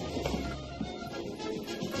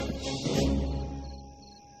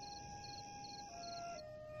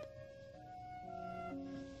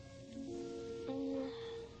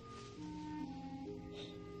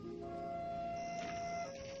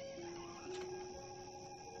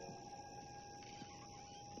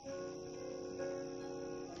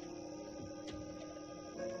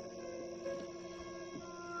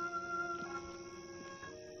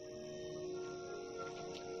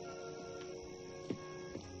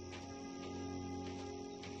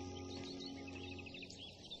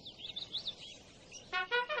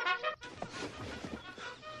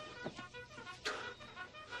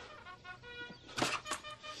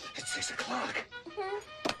 6 o'clock.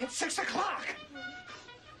 It's 6 o'clock.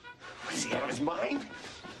 Was he out of his mind?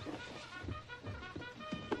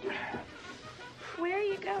 Where are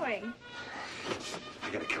you going? I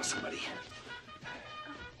gotta kill somebody.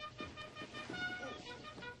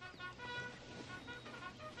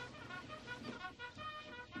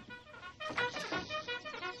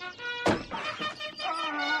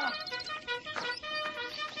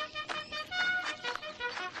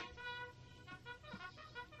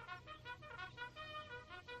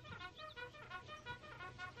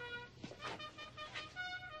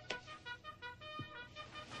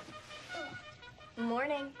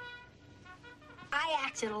 Morning. I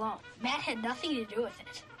acted alone. Matt had nothing to do with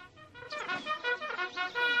it.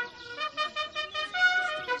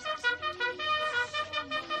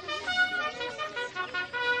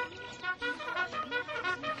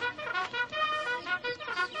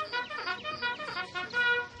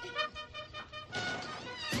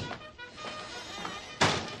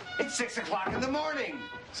 It's 6 o'clock in the morning.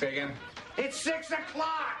 Say again? It's 6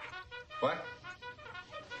 o'clock. What?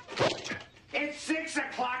 It's 6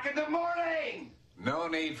 o'clock in the morning. No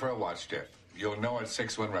need for a watch, Jeff. You'll know at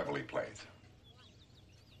 6 when Reveille plays.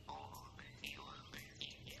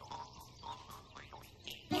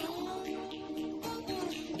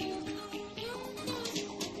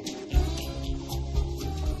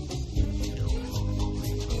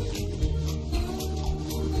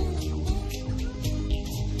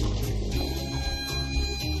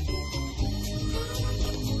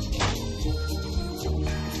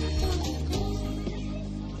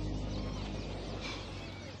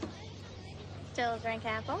 Still drink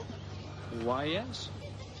apple? Why, yes.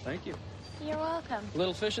 Thank you. You're welcome.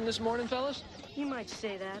 Little fishing this morning, fellas? You might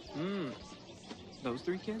say that. Those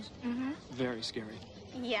 3 kids? Mm-hmm. Very scary.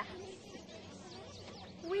 Yeah.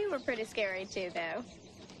 We were pretty scary, too, though.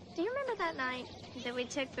 Do you remember that night that we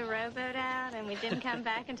took the rowboat out and we didn't come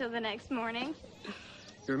back until the next morning?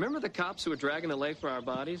 You remember the cops who were dragging the lake for our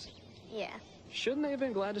bodies? Yeah. Shouldn't they have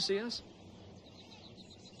been glad to see us?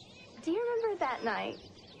 Do you remember that night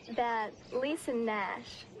that Lisa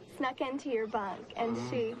Nash snuck into your bunk and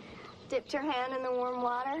she dipped her hand in the warm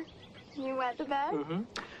water? You wet the bed? Mm-hmm.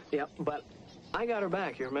 Yeah, but I got her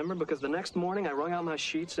back, you remember? Because the next morning I wrung out my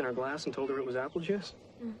sheets in her glass and told her it was apple juice.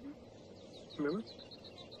 Mm-hmm. Remember?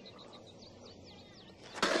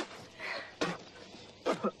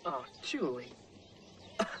 Oh, Julie.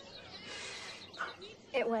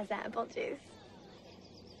 It was apple juice.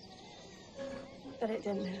 But it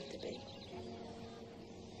didn't have to be.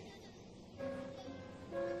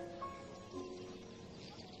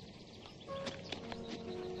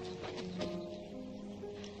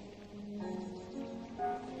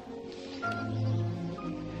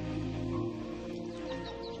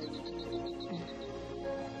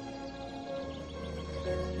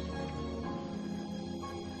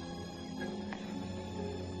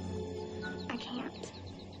 I can't.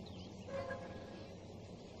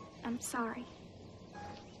 I'm sorry.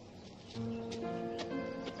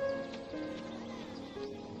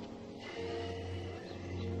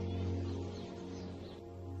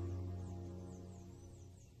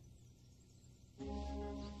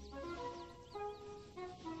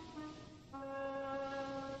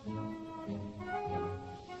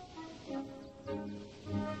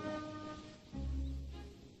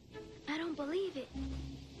 I don't believe it.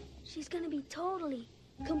 She's gonna be totally,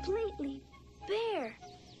 completely bare.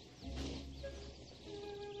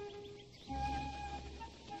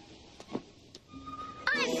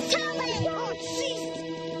 I'm telling you,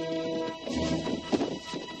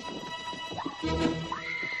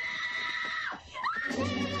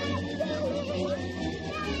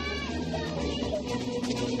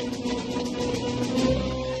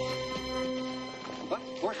 What?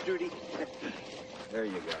 Horse duty. There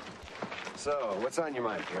you go. So, what's on your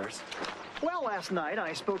mind, Pierce? Well, last night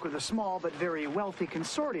I spoke with a small but very wealthy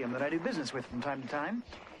consortium that I do business with from time to time.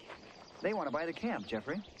 They want to buy the camp,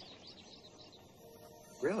 Jeffrey.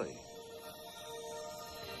 Really?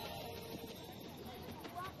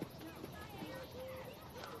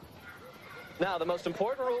 Now, the most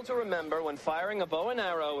important rule to remember when firing a bow and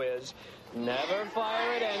arrow is never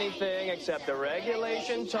fire at anything except a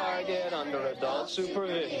regulation target under adult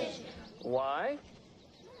supervision. Why?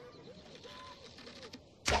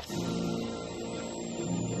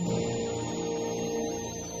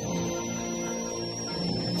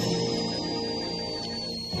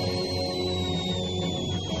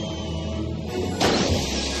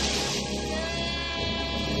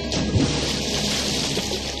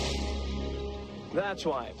 That's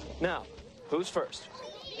why. Now, who's first?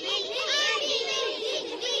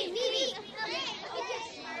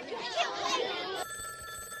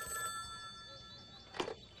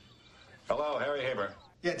 Hello, Harry Haber.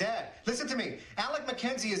 Yeah, Dad, listen to me. Alec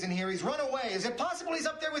McKenzie is in here. He's run away. Is it possible he's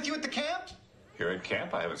up there with you at the camp? Here at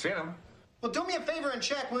camp? I haven't seen him. Well, do me a favor and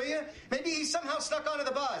check, will you? Maybe he somehow snuck onto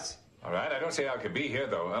the bus. All right, I don't see how it could be here,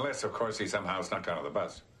 though, unless, of course, he somehow snuck onto the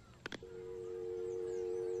bus.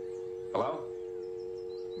 Hello?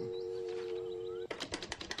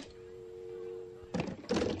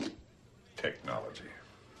 Technology.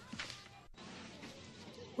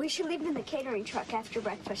 We should leave in the catering truck after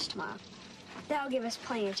breakfast tomorrow. That'll give us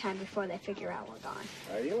plenty of time before they figure out we're gone.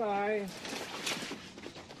 Eli.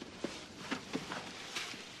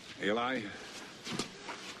 Eli,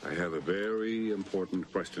 I have a very important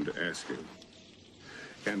question to ask you.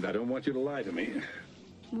 And I don't want you to lie to me.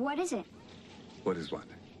 What is it? What is what?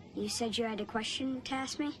 You said you had a question to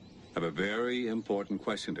ask me? I have a very important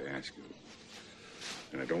question to ask you.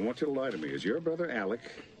 And I don't want you to lie to me. Is your brother Alec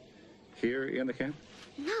here in the camp?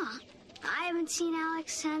 No. I haven't seen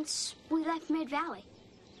Alex since we left Mid-Valley.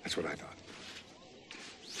 That's what I thought.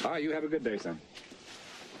 All right, you have a good day, son.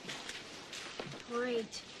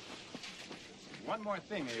 Great. One more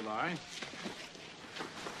thing, Eli.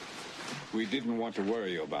 We didn't want to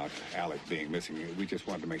worry you about Alec being missing. We just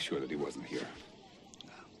wanted to make sure that he wasn't here.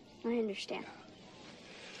 I understand.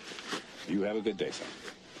 You have a good day, son.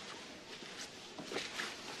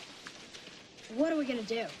 What are we gonna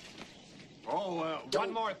do? Oh,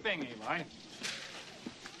 one more thing, Eli.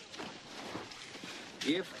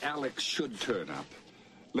 If Alex should turn up,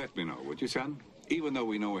 let me know, would you, son? Even though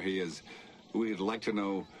we know where he is, we'd like to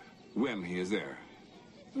know when he is there.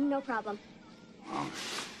 No problem. Well,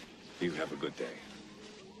 you have a good day.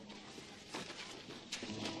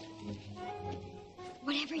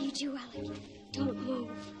 Whatever you do, Alec, don't move.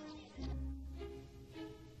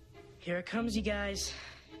 Here it comes, you guys.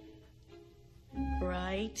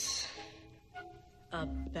 Right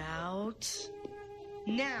about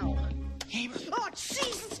now. Oh,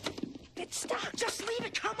 Jesus! It's stuck. Just leave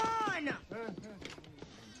it. Come on. What'd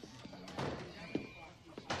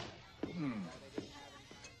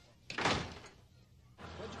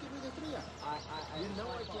you give me the 3 on? You know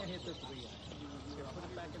I can't hit the 3 on. Here, put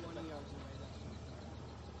it back in one of yours.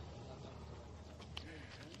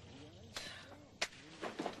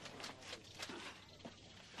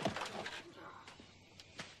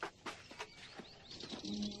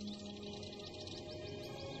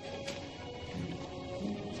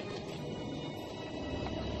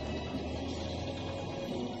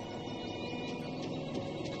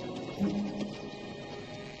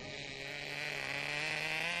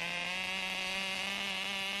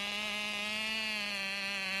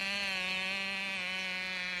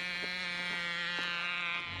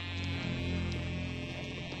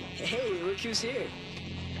 Hey, look who's here.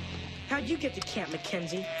 How'd you get to Camp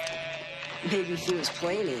Mackenzie? Maybe he was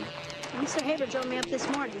planning. Mr. Haber drove me up this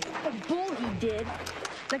morning. A bull he did.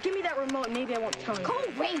 Now give me that remote and maybe I won't tell you. Go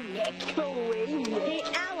away, Nick. Go away, Nick. Hey,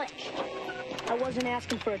 Alec. I wasn't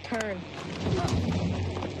asking for a turn.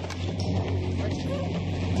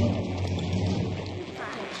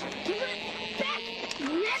 Give it back,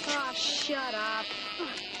 Nick. Oh, shut up.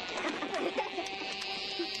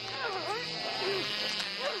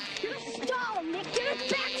 You're stalling, Nick. Give it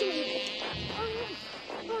back to me.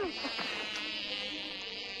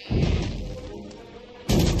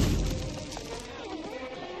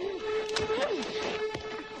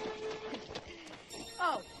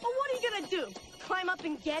 Oh, well, what are you gonna do? Climb up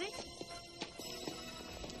and get it?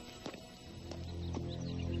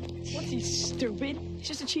 What's he, stupid? It's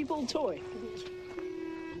just a cheap old toy.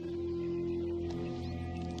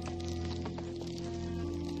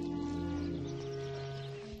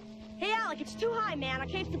 Hey, Alec, it's too high, man. I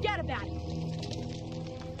can't forget about it.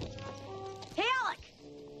 Hey, Alec!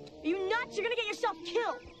 Are you nuts? You're gonna get yourself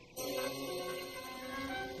killed.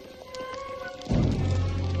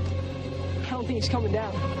 I don't think he's coming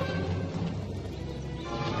down.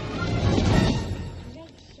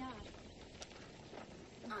 Great shot.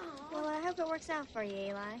 Well, I hope it works out for you,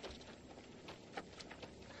 Eli.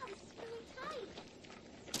 Oh, this is really tight.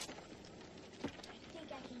 I think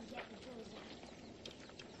I can get the tools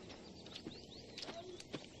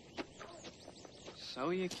out. So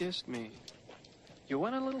you kissed me. You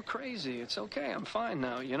went a little crazy. It's okay. I'm fine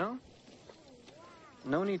now, you know?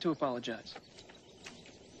 No need to apologize.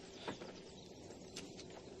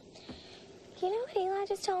 You know what Eli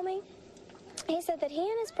just told me? He said that he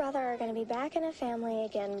and his brother are going to be back in a family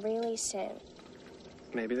again really soon.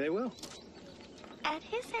 Maybe they will. At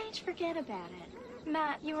his age, forget about it.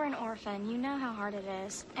 Matt, you were an orphan. You know how hard it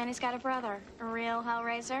is. And he's got a brother, a real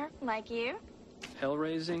hellraiser, like you. Hell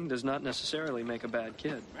raising does not necessarily make a bad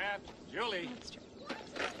kid. Matt, Julie. That's true.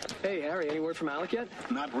 Hey, Harry, any word from Alec yet?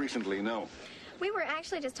 Not recently, no. We were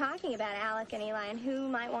actually just talking about Alec and Eli and who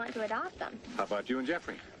might want to adopt them. How about you and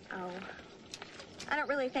Jeffrey? Oh. I don't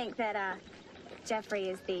really think that, Jeffrey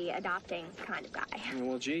is the adopting kind of guy.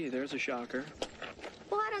 Well, gee, there's a shocker.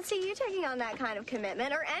 Well, I don't see you taking on that kind of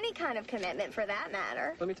commitment, or any kind of commitment for that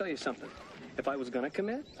matter. Let me tell you something. If I was gonna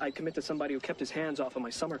commit, I'd commit to somebody who kept his hands off of my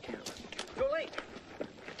summer camp. Julie!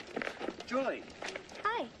 Julie!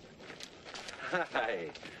 Hi. Hi.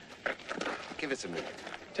 Give us a minute.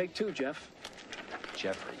 Take two, Jeff.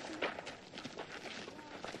 Jeffrey.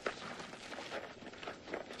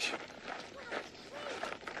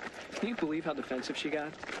 Can you believe how defensive she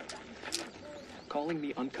got? Calling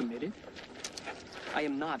me uncommitted? I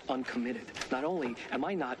am not uncommitted. Not only am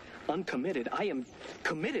I not uncommitted, I am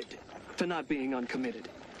committed to not being uncommitted.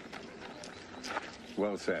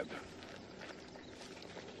 Well said.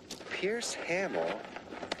 Pierce Hamill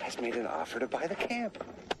has made an offer to buy the camp.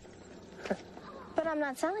 But I'm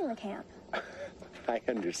not selling the camp. I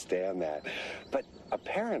understand that. But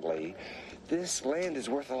apparently, this land is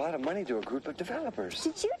worth a lot of money to a group of developers.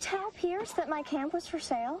 Did you tell Pierce that my camp was for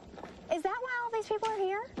sale? Is that why all these people are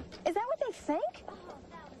here? Is that what they think?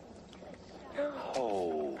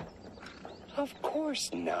 Oh, of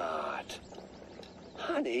course not.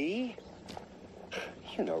 Honey,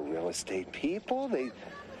 you know real estate people. They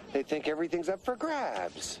think everything's up for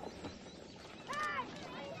grabs.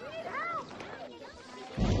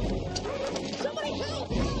 Somebody help!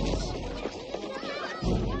 We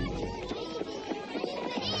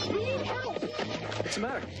need help! What's the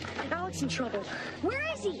matter? Alec's in trouble. Where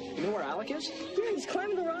is he? You know where Alec is? Yeah, he's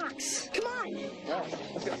climbing the rocks. Come on! Oh,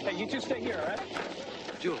 let's go. Hey, you two stay here, all right?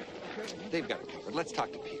 Julie, they've got it covered. Let's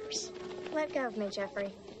talk to Pierce. Let go of me,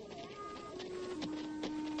 Jeffrey.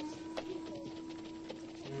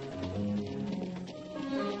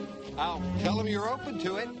 I'll tell him you're open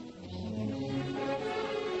to it.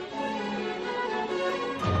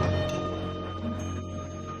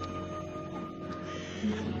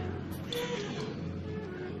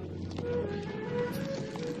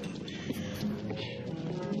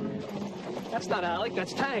 That's not Alec,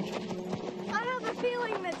 that's Tank. I have a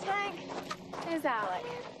feeling that Tank is Alec.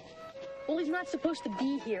 Well, he's not supposed to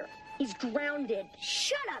be here. He's grounded.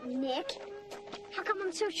 Shut up, Nick. How come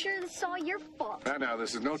I'm so sure this is all your fault? Now,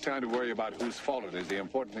 this is no time to worry about whose fault it is. The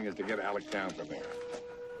important thing is to get Alec down from here.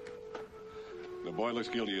 The boy looks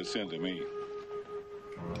guilty as sin to me.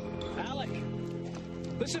 Alec!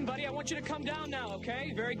 Listen, buddy, I want you to come down now,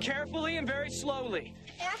 okay? Very carefully and very slowly.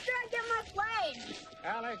 After I get my plane.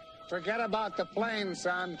 Alec, forget about the plane,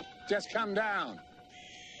 son. Just come down.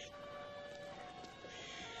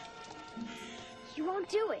 You won't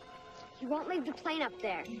do it. You won't leave the plane up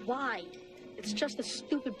there. Why? It's just a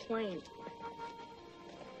stupid plane.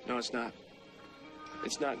 No, it's not.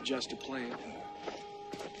 It's not just a plane.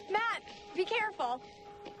 Matt, be careful.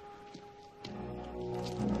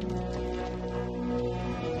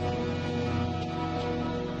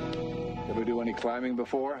 Ever do any climbing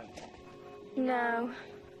before? No.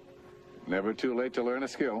 Never too late to learn a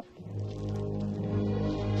skill.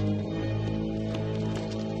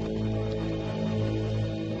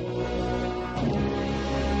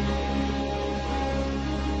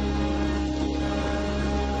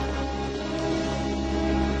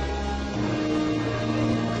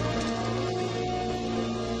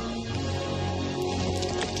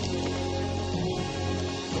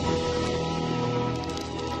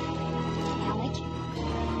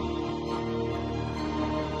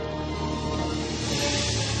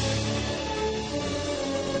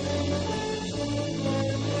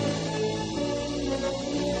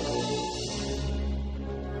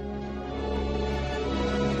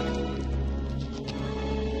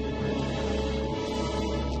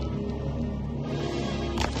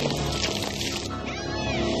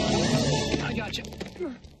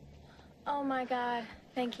 Oh, my God.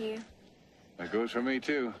 Thank you. That goes for me,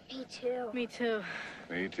 too. Me too. Me too.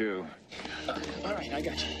 Me, too. All right, I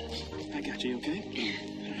got you. I got you, okay?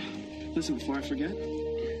 Listen, before I forget,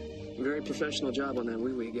 very professional job on that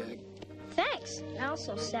wee-wee gag. Thanks. I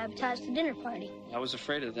also sabotaged the dinner party. I was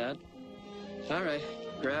afraid of that. All right,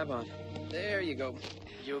 grab on. There you go.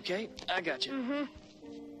 You okay? I got you. Mm-hmm.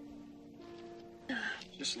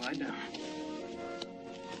 Just slide down.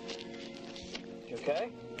 You okay?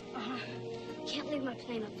 Uh-huh. Can't leave my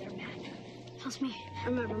plane up there, Matt. Helps me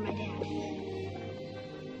remember my dad.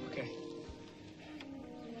 Okay.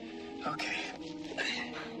 Okay.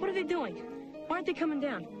 What are they doing? Why aren't they coming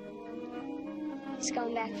down? He's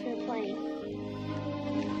going back for the plane.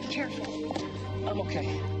 Be careful. I'm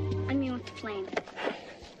okay. I mean with the plane.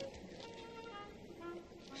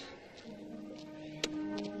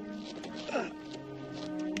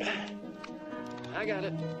 I got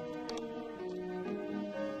it.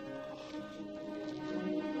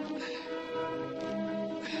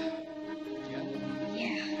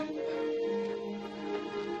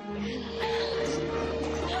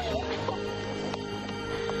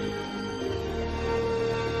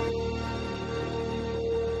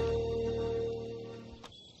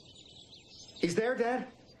 He's there, Dad?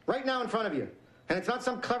 Right now in front of you. And it's not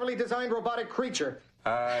some cleverly designed robotic creature.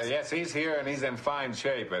 Yes, he's here and he's in fine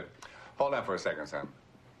shape, but hold on for a second, son.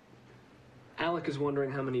 Alec is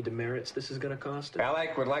wondering how many demerits this is going to cost him.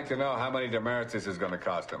 Alec would like to know how many demerits this is going to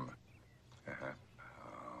cost him.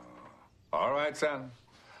 All right, son.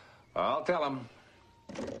 I'll tell him.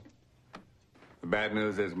 The bad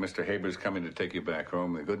news is Mr. Haber's coming to take you back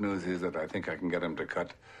home. The good news is that I think I can get him to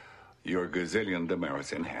cut your gazillion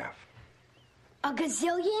demerits in half. A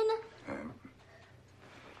gazillion?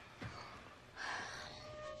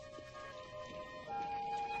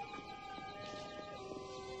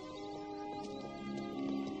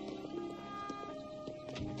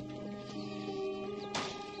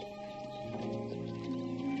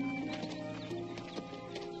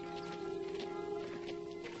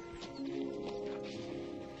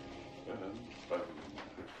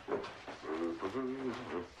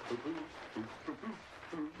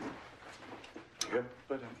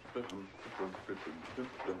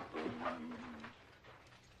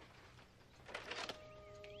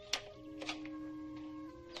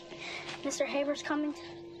 Mr. Haber's coming.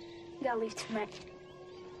 You gotta leave tonight.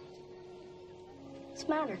 What's the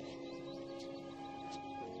matter?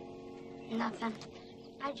 Nothing.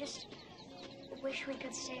 I just wish we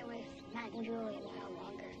could stay with Matt and Julie a while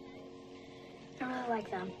longer. I really like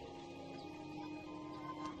them.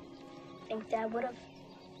 Think Dad would have?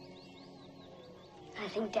 I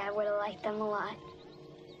think Dad would have liked them a lot.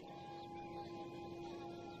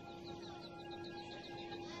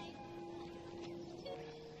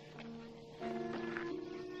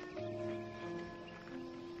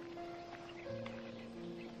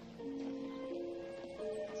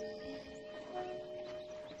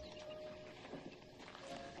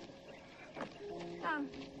 Oh,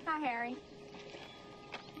 hi, Harry.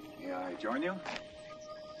 May I join you?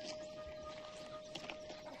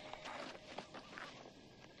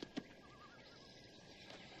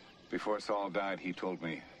 Before Saul died, he told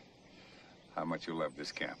me how much you love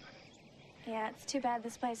this camp. Yeah, it's too bad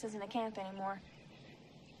this place isn't a camp anymore.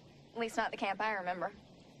 At least not the camp I remember.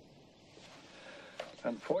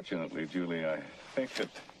 Unfortunately, Julie, I think that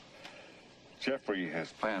Jeffrey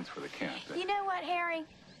has plans for the camp. You know what, Harry?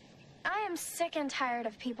 I am sick and tired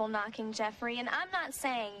of people knocking Jeffrey, and I'm not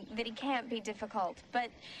saying that he can't be difficult, but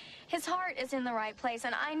his heart is in the right place,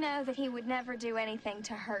 and I know that he would never do anything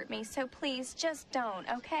to hurt me, so please, just don't,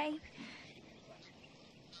 okay?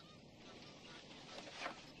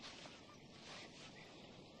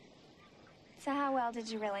 So how well did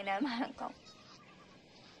you really know my uncle?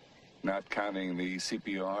 Not counting the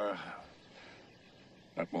CPR,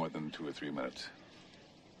 not more than 2 or 3 minutes.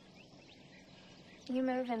 You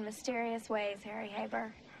move in mysterious ways, Harry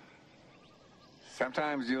Haber.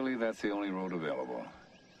 Sometimes, Julie, that's the only road available.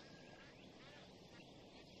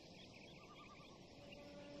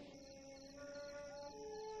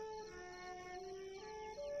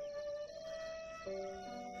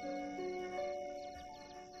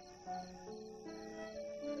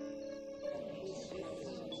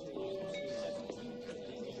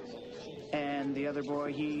 And the other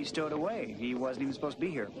boy, he stowed away. He wasn't even supposed to be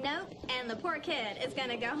here. Nope, and the poor kid is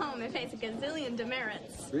gonna go home and face a gazillion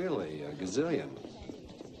demerits. Really? A gazillion?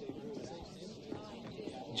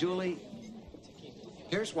 Julie,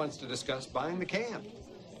 Pierce wants to discuss buying the camp.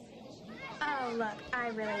 Oh, look, I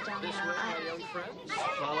really don't This know. way, my young friends.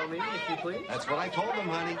 Follow me, if you please. That's what I told him,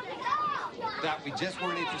 honey. That we just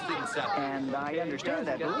weren't interested in selling. And I understand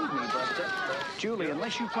that, believe me, but Julie,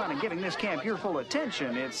 unless you plan on giving this camp your full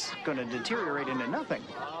attention, it's going to deteriorate into nothing.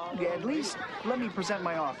 At least, let me present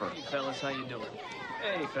my offer. Hey, fellas, how you doing?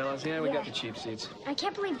 Hey, fellas, yeah, we got the cheap seats. I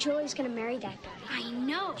can't believe Julie's gonna marry that guy. I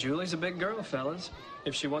know. Julie's a big girl, fellas.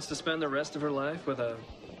 If she wants to spend the rest of her life with a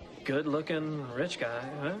good-looking, rich guy,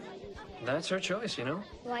 huh? That's her choice, you know?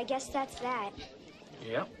 Well, I guess that's that.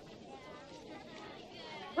 Yep.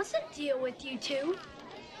 What's the deal with you two?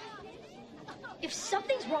 If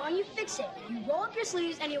something's wrong, you fix it. You roll up your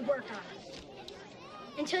sleeves and you work on it.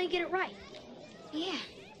 Until you get it right. Yeah.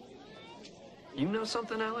 You know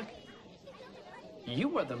something, Alec?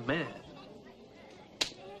 You are the man.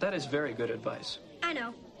 That is very good advice. I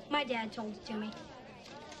know. My dad told it to me.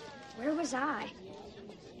 Where was I?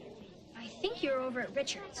 I think you're over at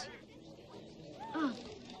Richard's. Oh.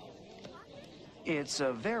 It's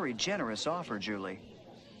a very generous offer, Julie.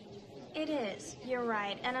 It is. You're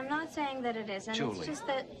right. And I'm not saying that it isn't. Julie. It's just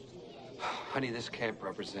that... Honey, this camp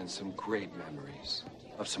represents some great memories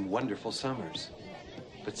of some wonderful summers.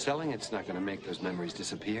 But selling it's not going to make those memories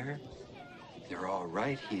disappear. They're all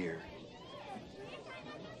right here.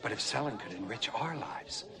 But if selling could enrich our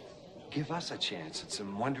lives, give us a chance at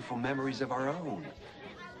some wonderful memories of our own,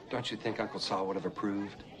 don't you think Uncle Saul would have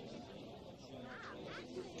approved?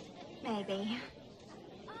 Maybe.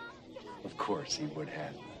 Of course he would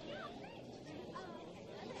have.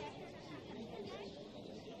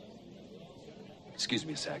 Excuse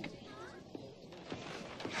me a sec.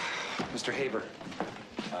 Mr. Haber.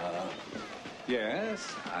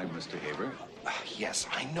 Yes, I'm Mr. Haber. Yes,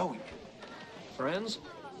 I know. Friends,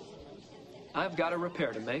 I've got a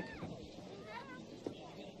repair to make.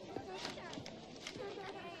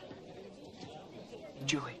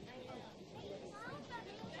 Julie,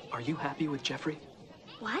 are you happy with Jeffrey?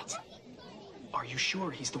 What? Are you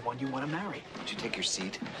sure he's the one you want to marry? Would you take your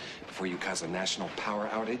seat before you cause a national power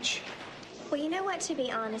outage? Well, you know what, to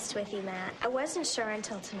be honest with you, Matt, I wasn't sure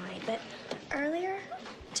until tonight, but earlier,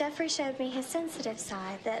 Jeffrey showed me his sensitive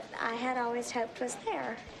side that I had always hoped was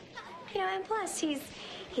there. You know, and plus, he's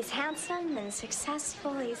handsome and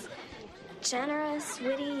successful, he's generous,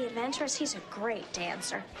 witty, adventurous, he's a great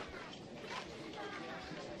dancer.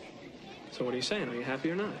 So what are you saying? Are you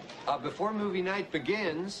happy or not? Before movie night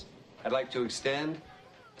begins, I'd like to extend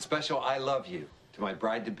a special I love you to my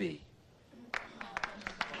bride-to-be.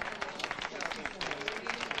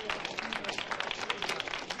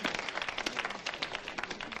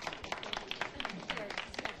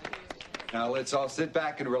 Now let's all sit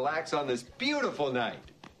back and relax on this beautiful night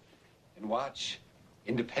and watch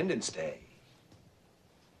Independence Day.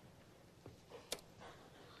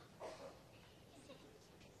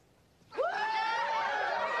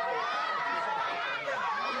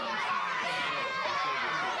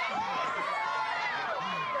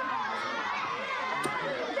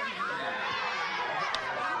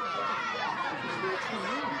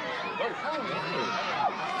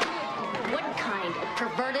 What kind of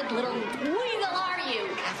perverted little weasel are you?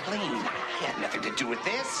 Kathleen, I had nothing to do with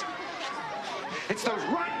this. It's those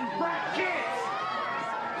rotten brat kids!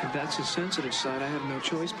 If that's his sensitive side, I have no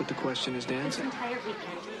choice but to question his This dancing. entire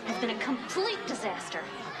weekend has been a complete disaster.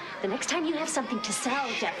 The next time you have something to sell,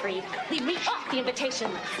 Jeffrey, leave me off the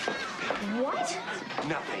invitation list. What?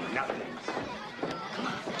 Nothing. Come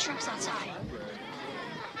on, the truck's outside.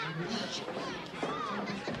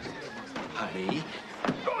 Honey.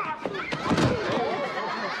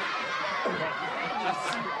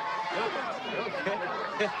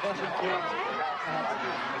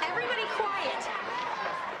 Everybody quiet.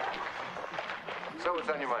 So what's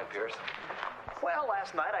on your mind, Pierce? Well,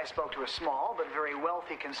 last night I spoke to a small but very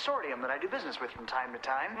wealthy consortium that I do business with from time to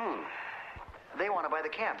time. They want to buy the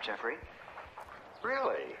camp, Jeffrey.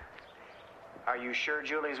 Really? Are you sure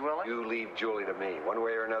Julie's willing? You leave Julie to me. One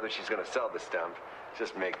way or another, she's going to sell the stump.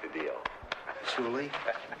 Just make the deal. Julie?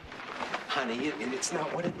 Honey, it's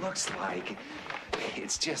not what it looks like.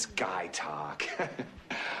 It's just guy talk.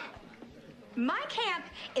 My camp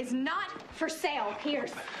is not for sale,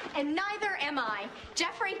 Pierce, and neither am I.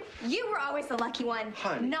 Jeffrey, you were always the lucky one,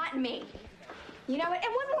 Honey. not me. You know what?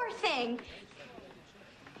 And one more thing.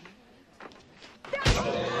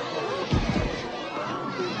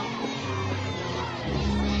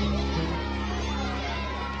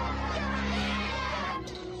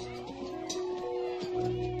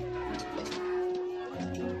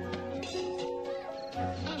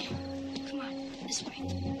 Come on, this way.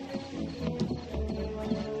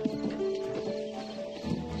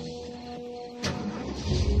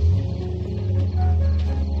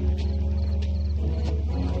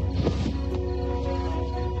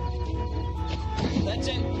 That's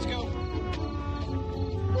it. Let's go.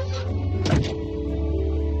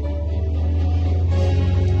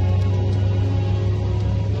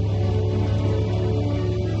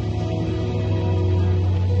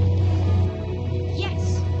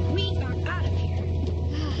 Yes, we are out of here.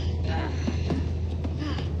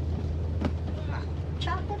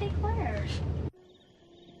 Chocolate eclairs.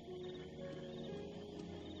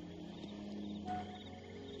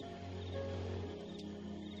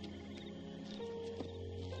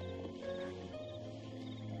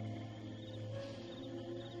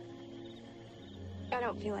 I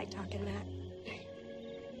don't feel like talking, Matt.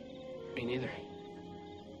 Me neither.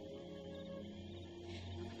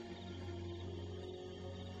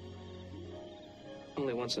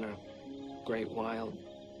 Only once in a great while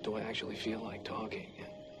do I actually feel like talking. And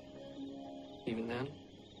even then,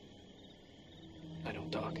 I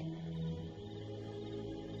don't talk.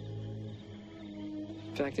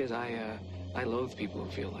 Fact is, I I loathe people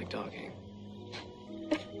who feel like talking.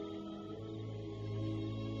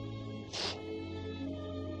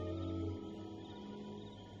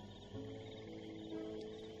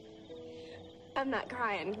 I'm not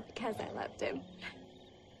crying because I loved him.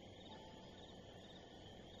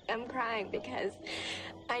 I'm crying because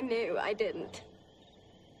I knew I didn't.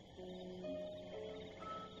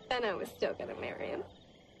 And I was still gonna marry him.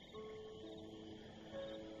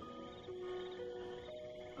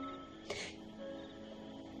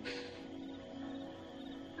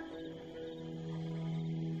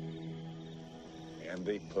 And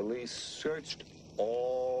the police searched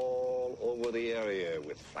all over the area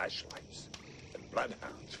with flashlights and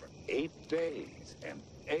bloodhounds for 8 days and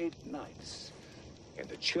 8 nights. And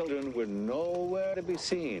the children were nowhere to be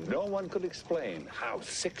seen. No one could explain how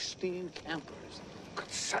 16 campers could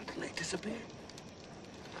suddenly disappear.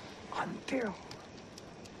 Until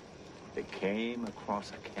they came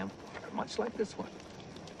across a campfire, much like this one.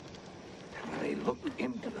 And when they looked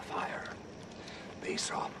into the fire, they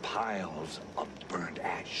saw piles of burnt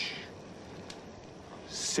ash.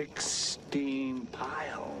 16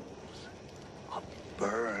 piles of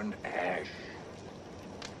burned ash.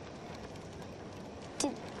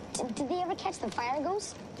 Did they ever catch the fire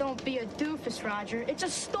ghost? Don't be a doofus, Roger. It's a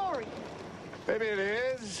story. Maybe it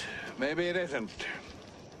is, maybe it isn't.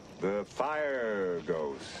 The fire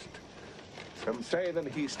ghost. Some say that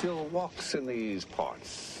he still walks in these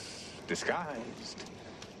parts, disguised,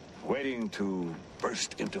 waiting to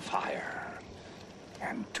burst into fire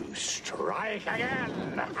and to strike again.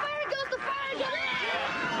 The fire ghost! The fire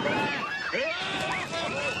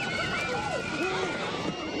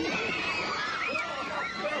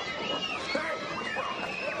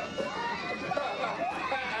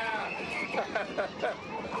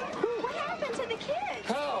What happened to the kids?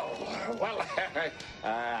 Oh, well,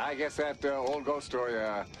 I guess that old ghost story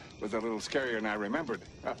was a little scarier than I remembered.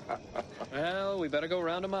 Well, we better go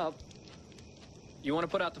round them up. You want to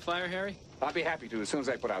put out the fire, Harry? I'll be happy to as soon as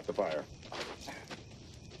I put out the fire.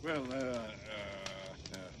 Well,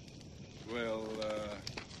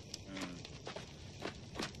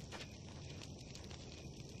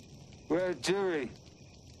 Where's Jerry?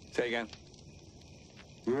 Say again.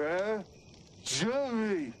 Where?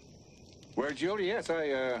 Jerry! Where's Judy? Yes,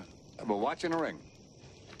 I'm watching a ring.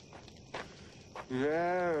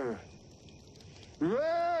 Where's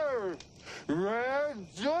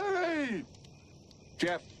Jerry?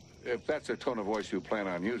 Jeff, if that's a tone of voice you plan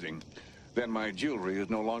on using, then my jewelry is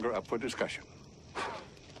no longer up for discussion.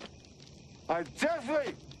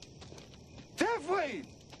 Jeffrey!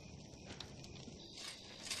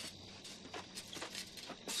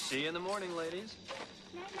 See you in the morning, ladies.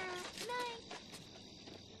 Night.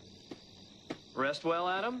 Rest well,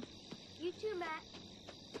 Adam. You too, Matt.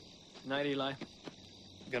 Night, Eli.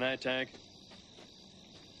 Good night, Tank.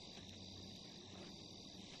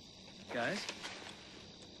 Guys?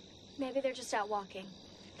 Maybe they're just out walking.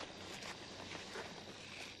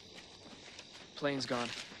 Plane's gone.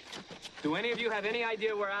 Do any of you have any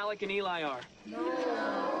idea where Alec and Eli are?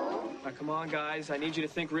 No. Now, come on, guys. I need you to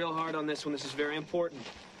think real hard on this one. This is very important.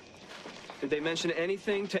 Did they mention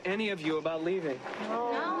anything to any of you about leaving?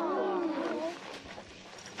 No.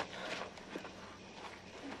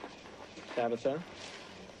 Tabitha?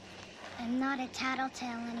 I'm not a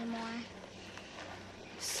tattletale anymore.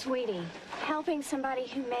 Sweetie, helping somebody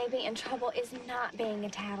who may be in trouble is not being a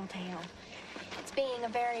tattletale. It's being a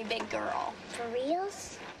very big girl. For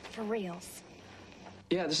reals? For reals.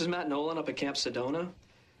 Yeah, this is Matt Nolan up at Camp Sedona.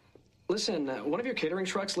 Listen, one of your catering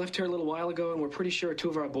trucks left here a little while ago, and we're pretty sure 2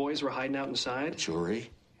 of our boys were hiding out inside. Jury?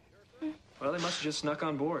 Well, they must have just snuck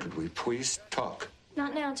on board. Could we please talk?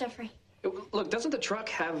 Not now, Jeffrey. Look, doesn't the truck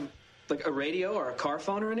have, like, a radio or a car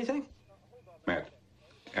phone or anything? Matt,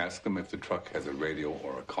 ask them if the truck has a radio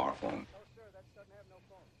or a car phone.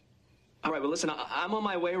 All right, well, listen, I'm on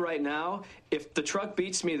my way right now. If the truck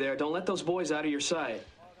beats me there, don't let those boys out of your sight.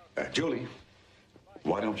 Julie,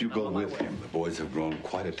 why don't you go with him? The boys have grown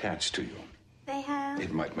quite attached to you. They have?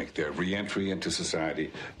 It might make their re-entry into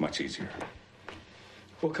society much easier.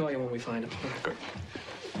 We'll call you when we find them. Good.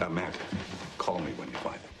 Matt, call me when you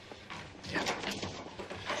find him. Yeah.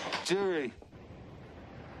 Jerry.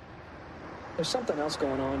 There's something else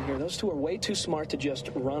going on here. Those 2 are way too smart to just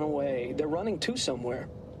run away. They're running to somewhere.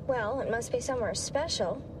 Well, it must be somewhere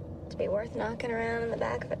special to be worth knocking around in the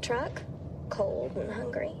back of a truck, cold and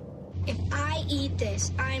hungry. If I eat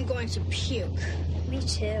this, I'm going to puke. Me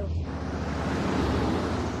too.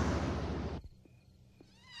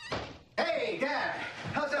 Hey, Dad!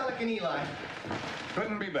 How's Alec and Eli?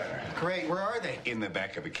 Couldn't be better. Great. Where are they? In the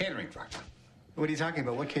back of the catering truck. What are you talking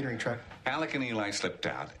about? What catering truck? Alec and Eli slipped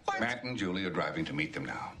out. Matt and Julie are driving to meet them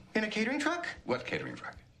now. In a catering truck? What catering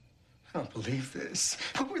truck? I don't believe this.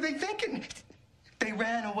 What were they thinking? They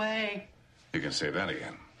ran away. You can say that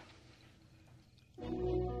again.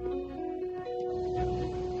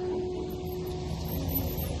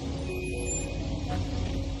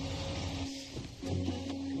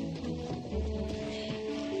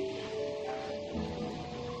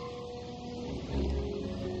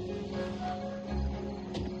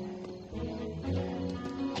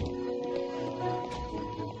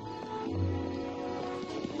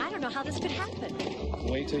 I don't know how this could happen.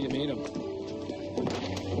 Wait till you meet him.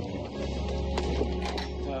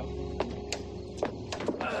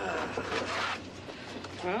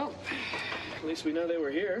 Well, at least we know they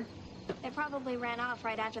were here. They probably ran off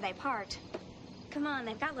right after they parked. Come on,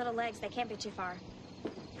 they've got little legs. They can't be too far.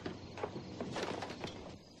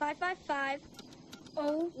 555-0175.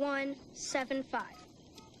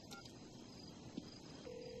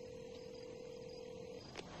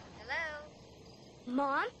 Hello?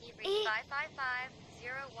 Mom? You've reached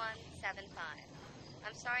 555-0175.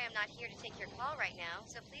 I'm sorry I'm not here to take your call right now,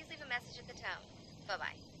 so please leave a message at the tone.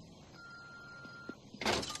 Bye-bye.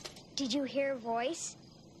 Did you hear her voice?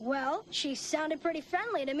 Well, she sounded pretty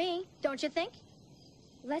friendly to me, don't you think?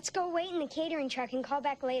 Let's go wait in the catering truck and call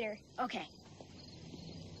back later. Okay.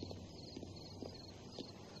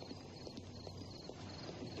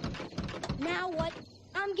 Now what?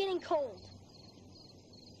 I'm getting cold.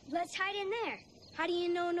 Let's hide in there. How do you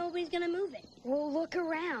know nobody's gonna move it? We'll look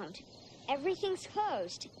around. Everything's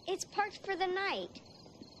closed. It's parked for the night.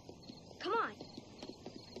 Come on.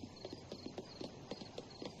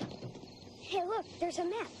 Hey, look, there's a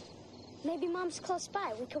map. Maybe Mom's close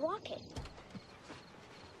by. We could walk it.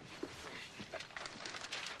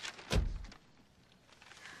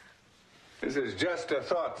 This is just a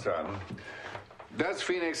thought, son. Does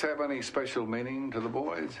Phoenix have any special meaning to the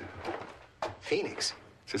boys? Phoenix?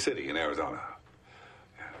 It's a city in Arizona.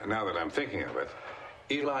 Now that I'm thinking of it,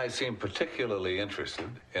 Eli seemed particularly interested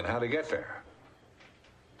in how to get there.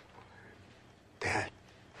 Dad,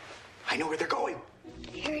 I know where they're going.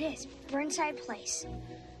 Here it is, Burnside Place.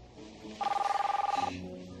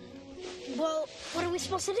 Well, what are we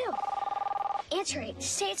supposed to do? Answer it.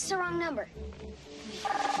 Say it's the wrong number.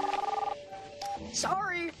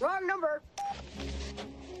 Sorry, wrong number.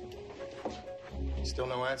 Still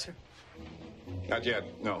no answer? Not yet,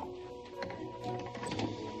 no.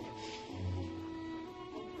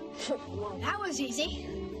 Well, that was easy.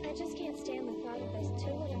 I just can't stand the thought of those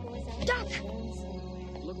two little boys out Duck!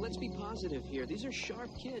 Look, let's be positive here. These are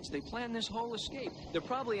sharp kids. They planned this whole escape. They're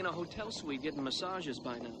probably in a hotel suite getting massages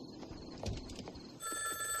by now.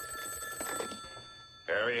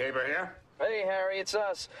 Harry Haber here? Hey, Harry, it's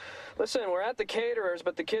us. Listen, we're at the caterers,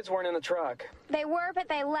 but the kids weren't in the truck. They were, but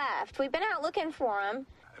they left. We've been out looking for them.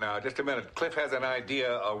 Now, just a minute. Cliff has an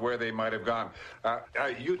idea of where they might have gone.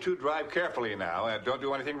 You two drive carefully now, and don't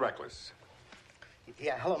do anything reckless.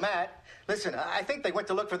 Yeah, hello, Matt. Listen, I think they went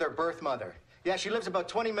to look for their birth mother. Yeah, she lives about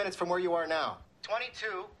 20 minutes from where you are now.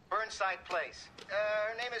 22 Burnside Place.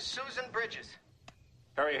 Her name is Susan Bridges.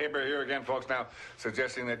 Harry Haber here again, folks, now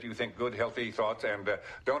suggesting that you think good, healthy thoughts and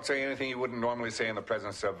don't say anything you wouldn't normally say in the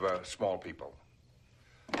presence of small people.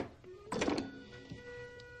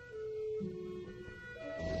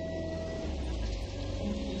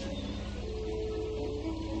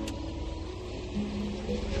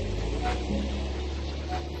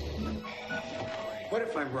 What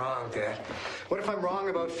if I'm wrong, Dad? What if I'm wrong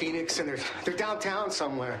about Phoenix and they're downtown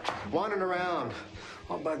somewhere, wandering around,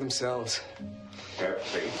 all by themselves? Have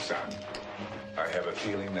faith, son. I have a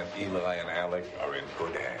feeling that Eli and Alec are in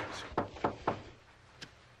good hands.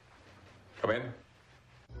 Come in.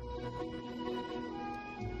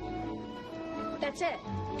 That's it.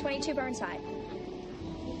 22 Burnside.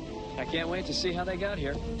 I can't wait to see how they got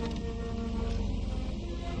here.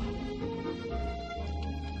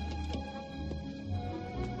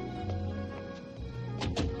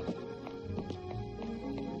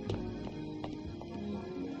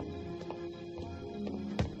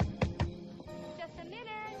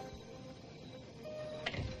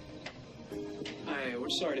 Hi, we're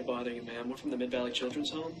sorry to bother you, ma'am. We're from the Mid-Valley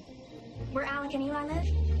Children's Home. Where Alec and Eli live?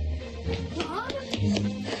 Mom?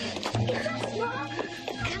 It's us, Mom.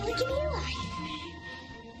 Alec and Eli.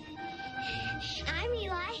 I'm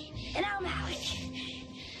Eli. And I'm Alec.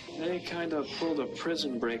 They kind of pulled a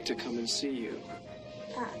prison break to come and see you.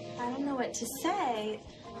 I don't know what to say.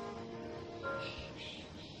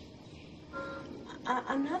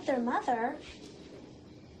 I'm not their mother.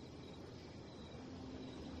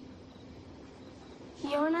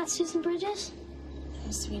 You're not Susan Bridges?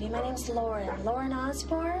 sweetie. My name's Lauren. Lauren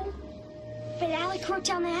Osborne. But Alec wrote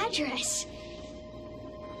down the address.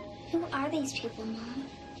 Who are these people, Mom?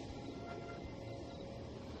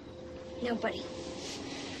 Nobody.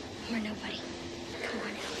 We're nobody. Come on,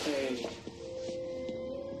 Alec. Hey.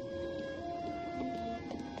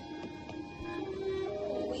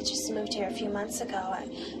 We just moved here a few months ago.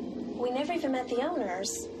 We never even met the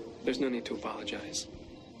owners. There's no need to apologize.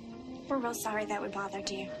 We're real sorry that we bothered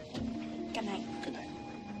you. Good night. Good night.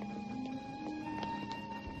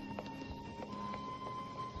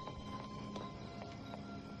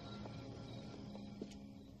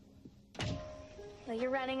 Well, you're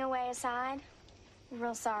running away aside. We're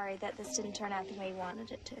real sorry that this didn't turn out the way you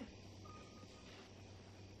wanted it to.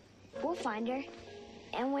 We'll find her.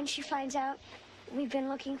 And when she finds out we've been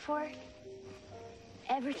looking for her,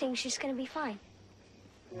 everything's just gonna be fine.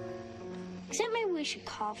 Except maybe we should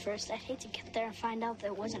call first. I'd hate to get there and find out that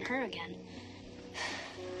it wasn't her again.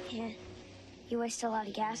 Yeah. You waste a lot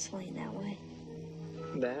of gasoline that way.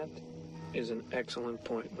 That is an excellent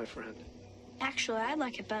point, my friend. Actually, I'd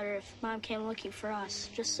like it better if Mom came looking for us,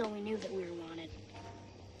 just so we knew that we were wanted.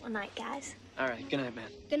 Good night, guys. All right, good night, man.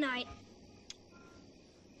 Good night.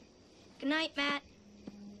 Good night, Matt.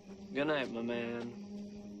 Good night, my man.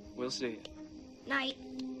 We'll see you. Night.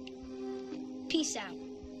 Peace out.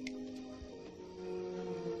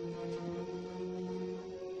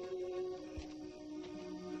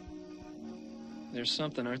 There's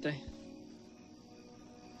something, aren't they?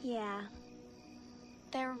 Yeah.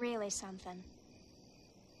 They're really something.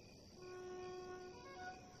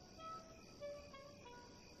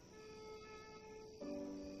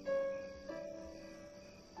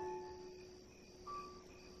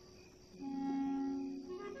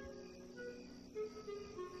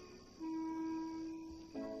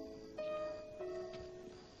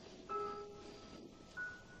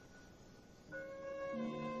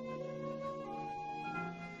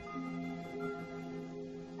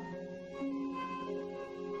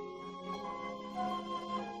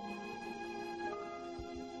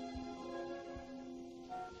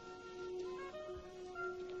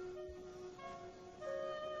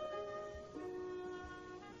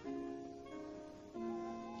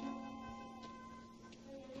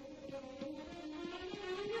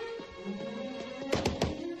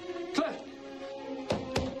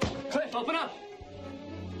 Open up!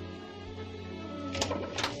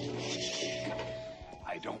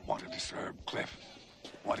 I don't want to disturb Cliff.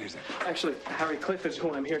 What is it? Actually, Harry, Cliff is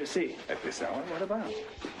who I'm here to see. At this hour? What about?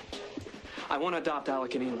 I want to adopt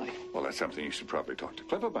Alec and Eli. Well, that's something you should probably talk to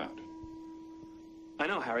Cliff about. I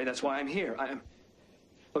know, Harry. That's why I'm here.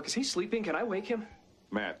 Look, is he sleeping? Can I wake him?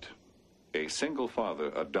 Matt, a single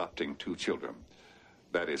father adopting 2 children.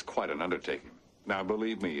 That is quite an undertaking. Now,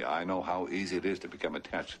 believe me, I know how easy it is to become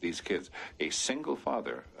attached to these kids. A single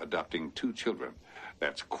father adopting 2 children.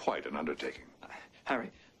 That's quite an undertaking. Harry,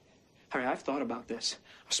 I've thought about this.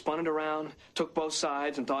 I've spun it around, took both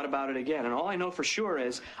sides, and thought about it again. And all I know for sure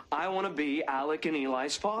is I want to be Alec and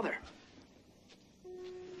Eli's father.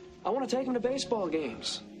 I want to take them to baseball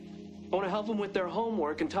games. I want to help them with their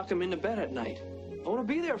homework and tuck them into bed at night. I want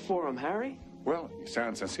to be there for them, Harry. Well, you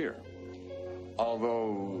sound sincere.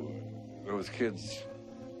 Although those kids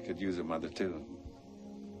could use a mother, too.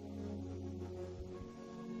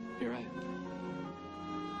 You're right.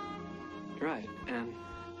 You're right, and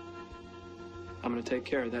I'm going to take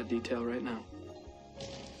care of that detail right now.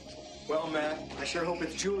 Well, Matt, I sure hope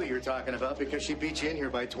it's Julie you're talking about because she beat you in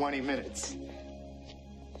here by 20 minutes.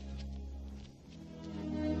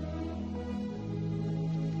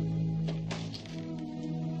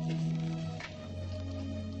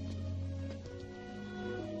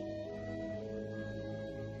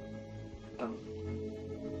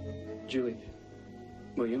 Julie,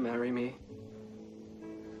 will you marry me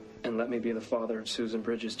and let me be the father of Susan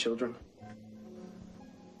Bridges' children?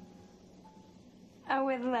 I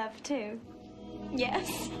would love to.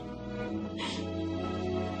 Yes.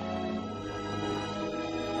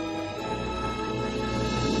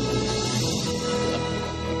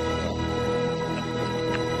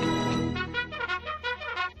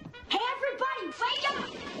 Hey, everybody, wake up!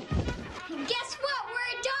 Guess what?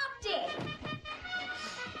 We're adopted!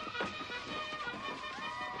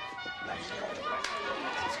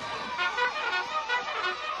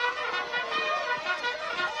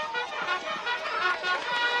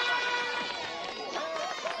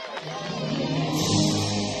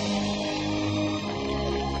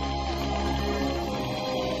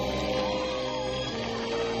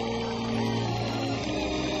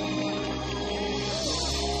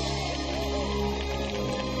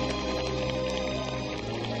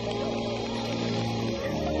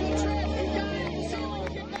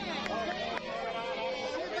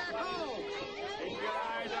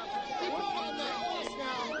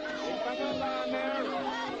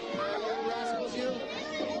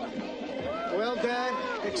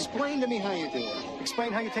 Explain to me how you do it.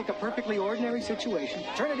 Explain how you take a perfectly ordinary situation,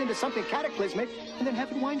 turn it into something cataclysmic, and then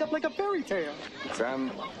have it wind up like a fairy tale.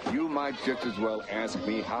 Sam, you might just as well ask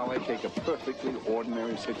me how I take a perfectly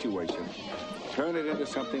ordinary situation, turn it into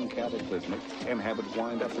something cataclysmic, and have it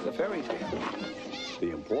wind up as a fairy tale.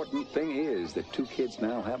 The important thing is that two kids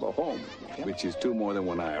now have a home, which is two more than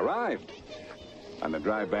when I arrived. On the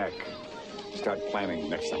drive back, start planning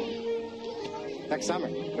next summer. Next summer?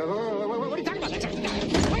 What are you talking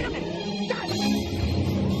about? Wait a minute!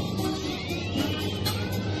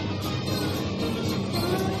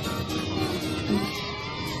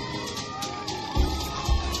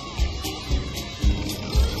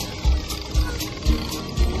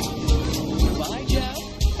 Bye, Joe.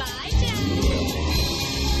 Bye,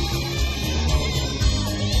 Joe.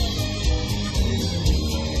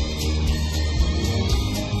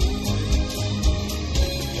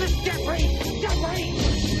 Jeffrey! Jeffrey!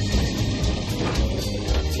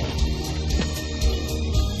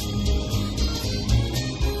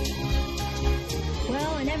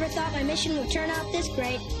 Well, I never thought my mission would turn out this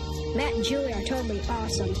great. Matt and Julie are totally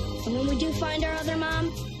awesome. And when we do find our other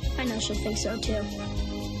mom, I know she'll think so too.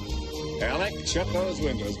 Alec, shut those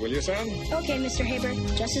windows, will you, son? Okay, Mr. Haber.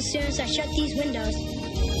 Just as soon as I shut these windows.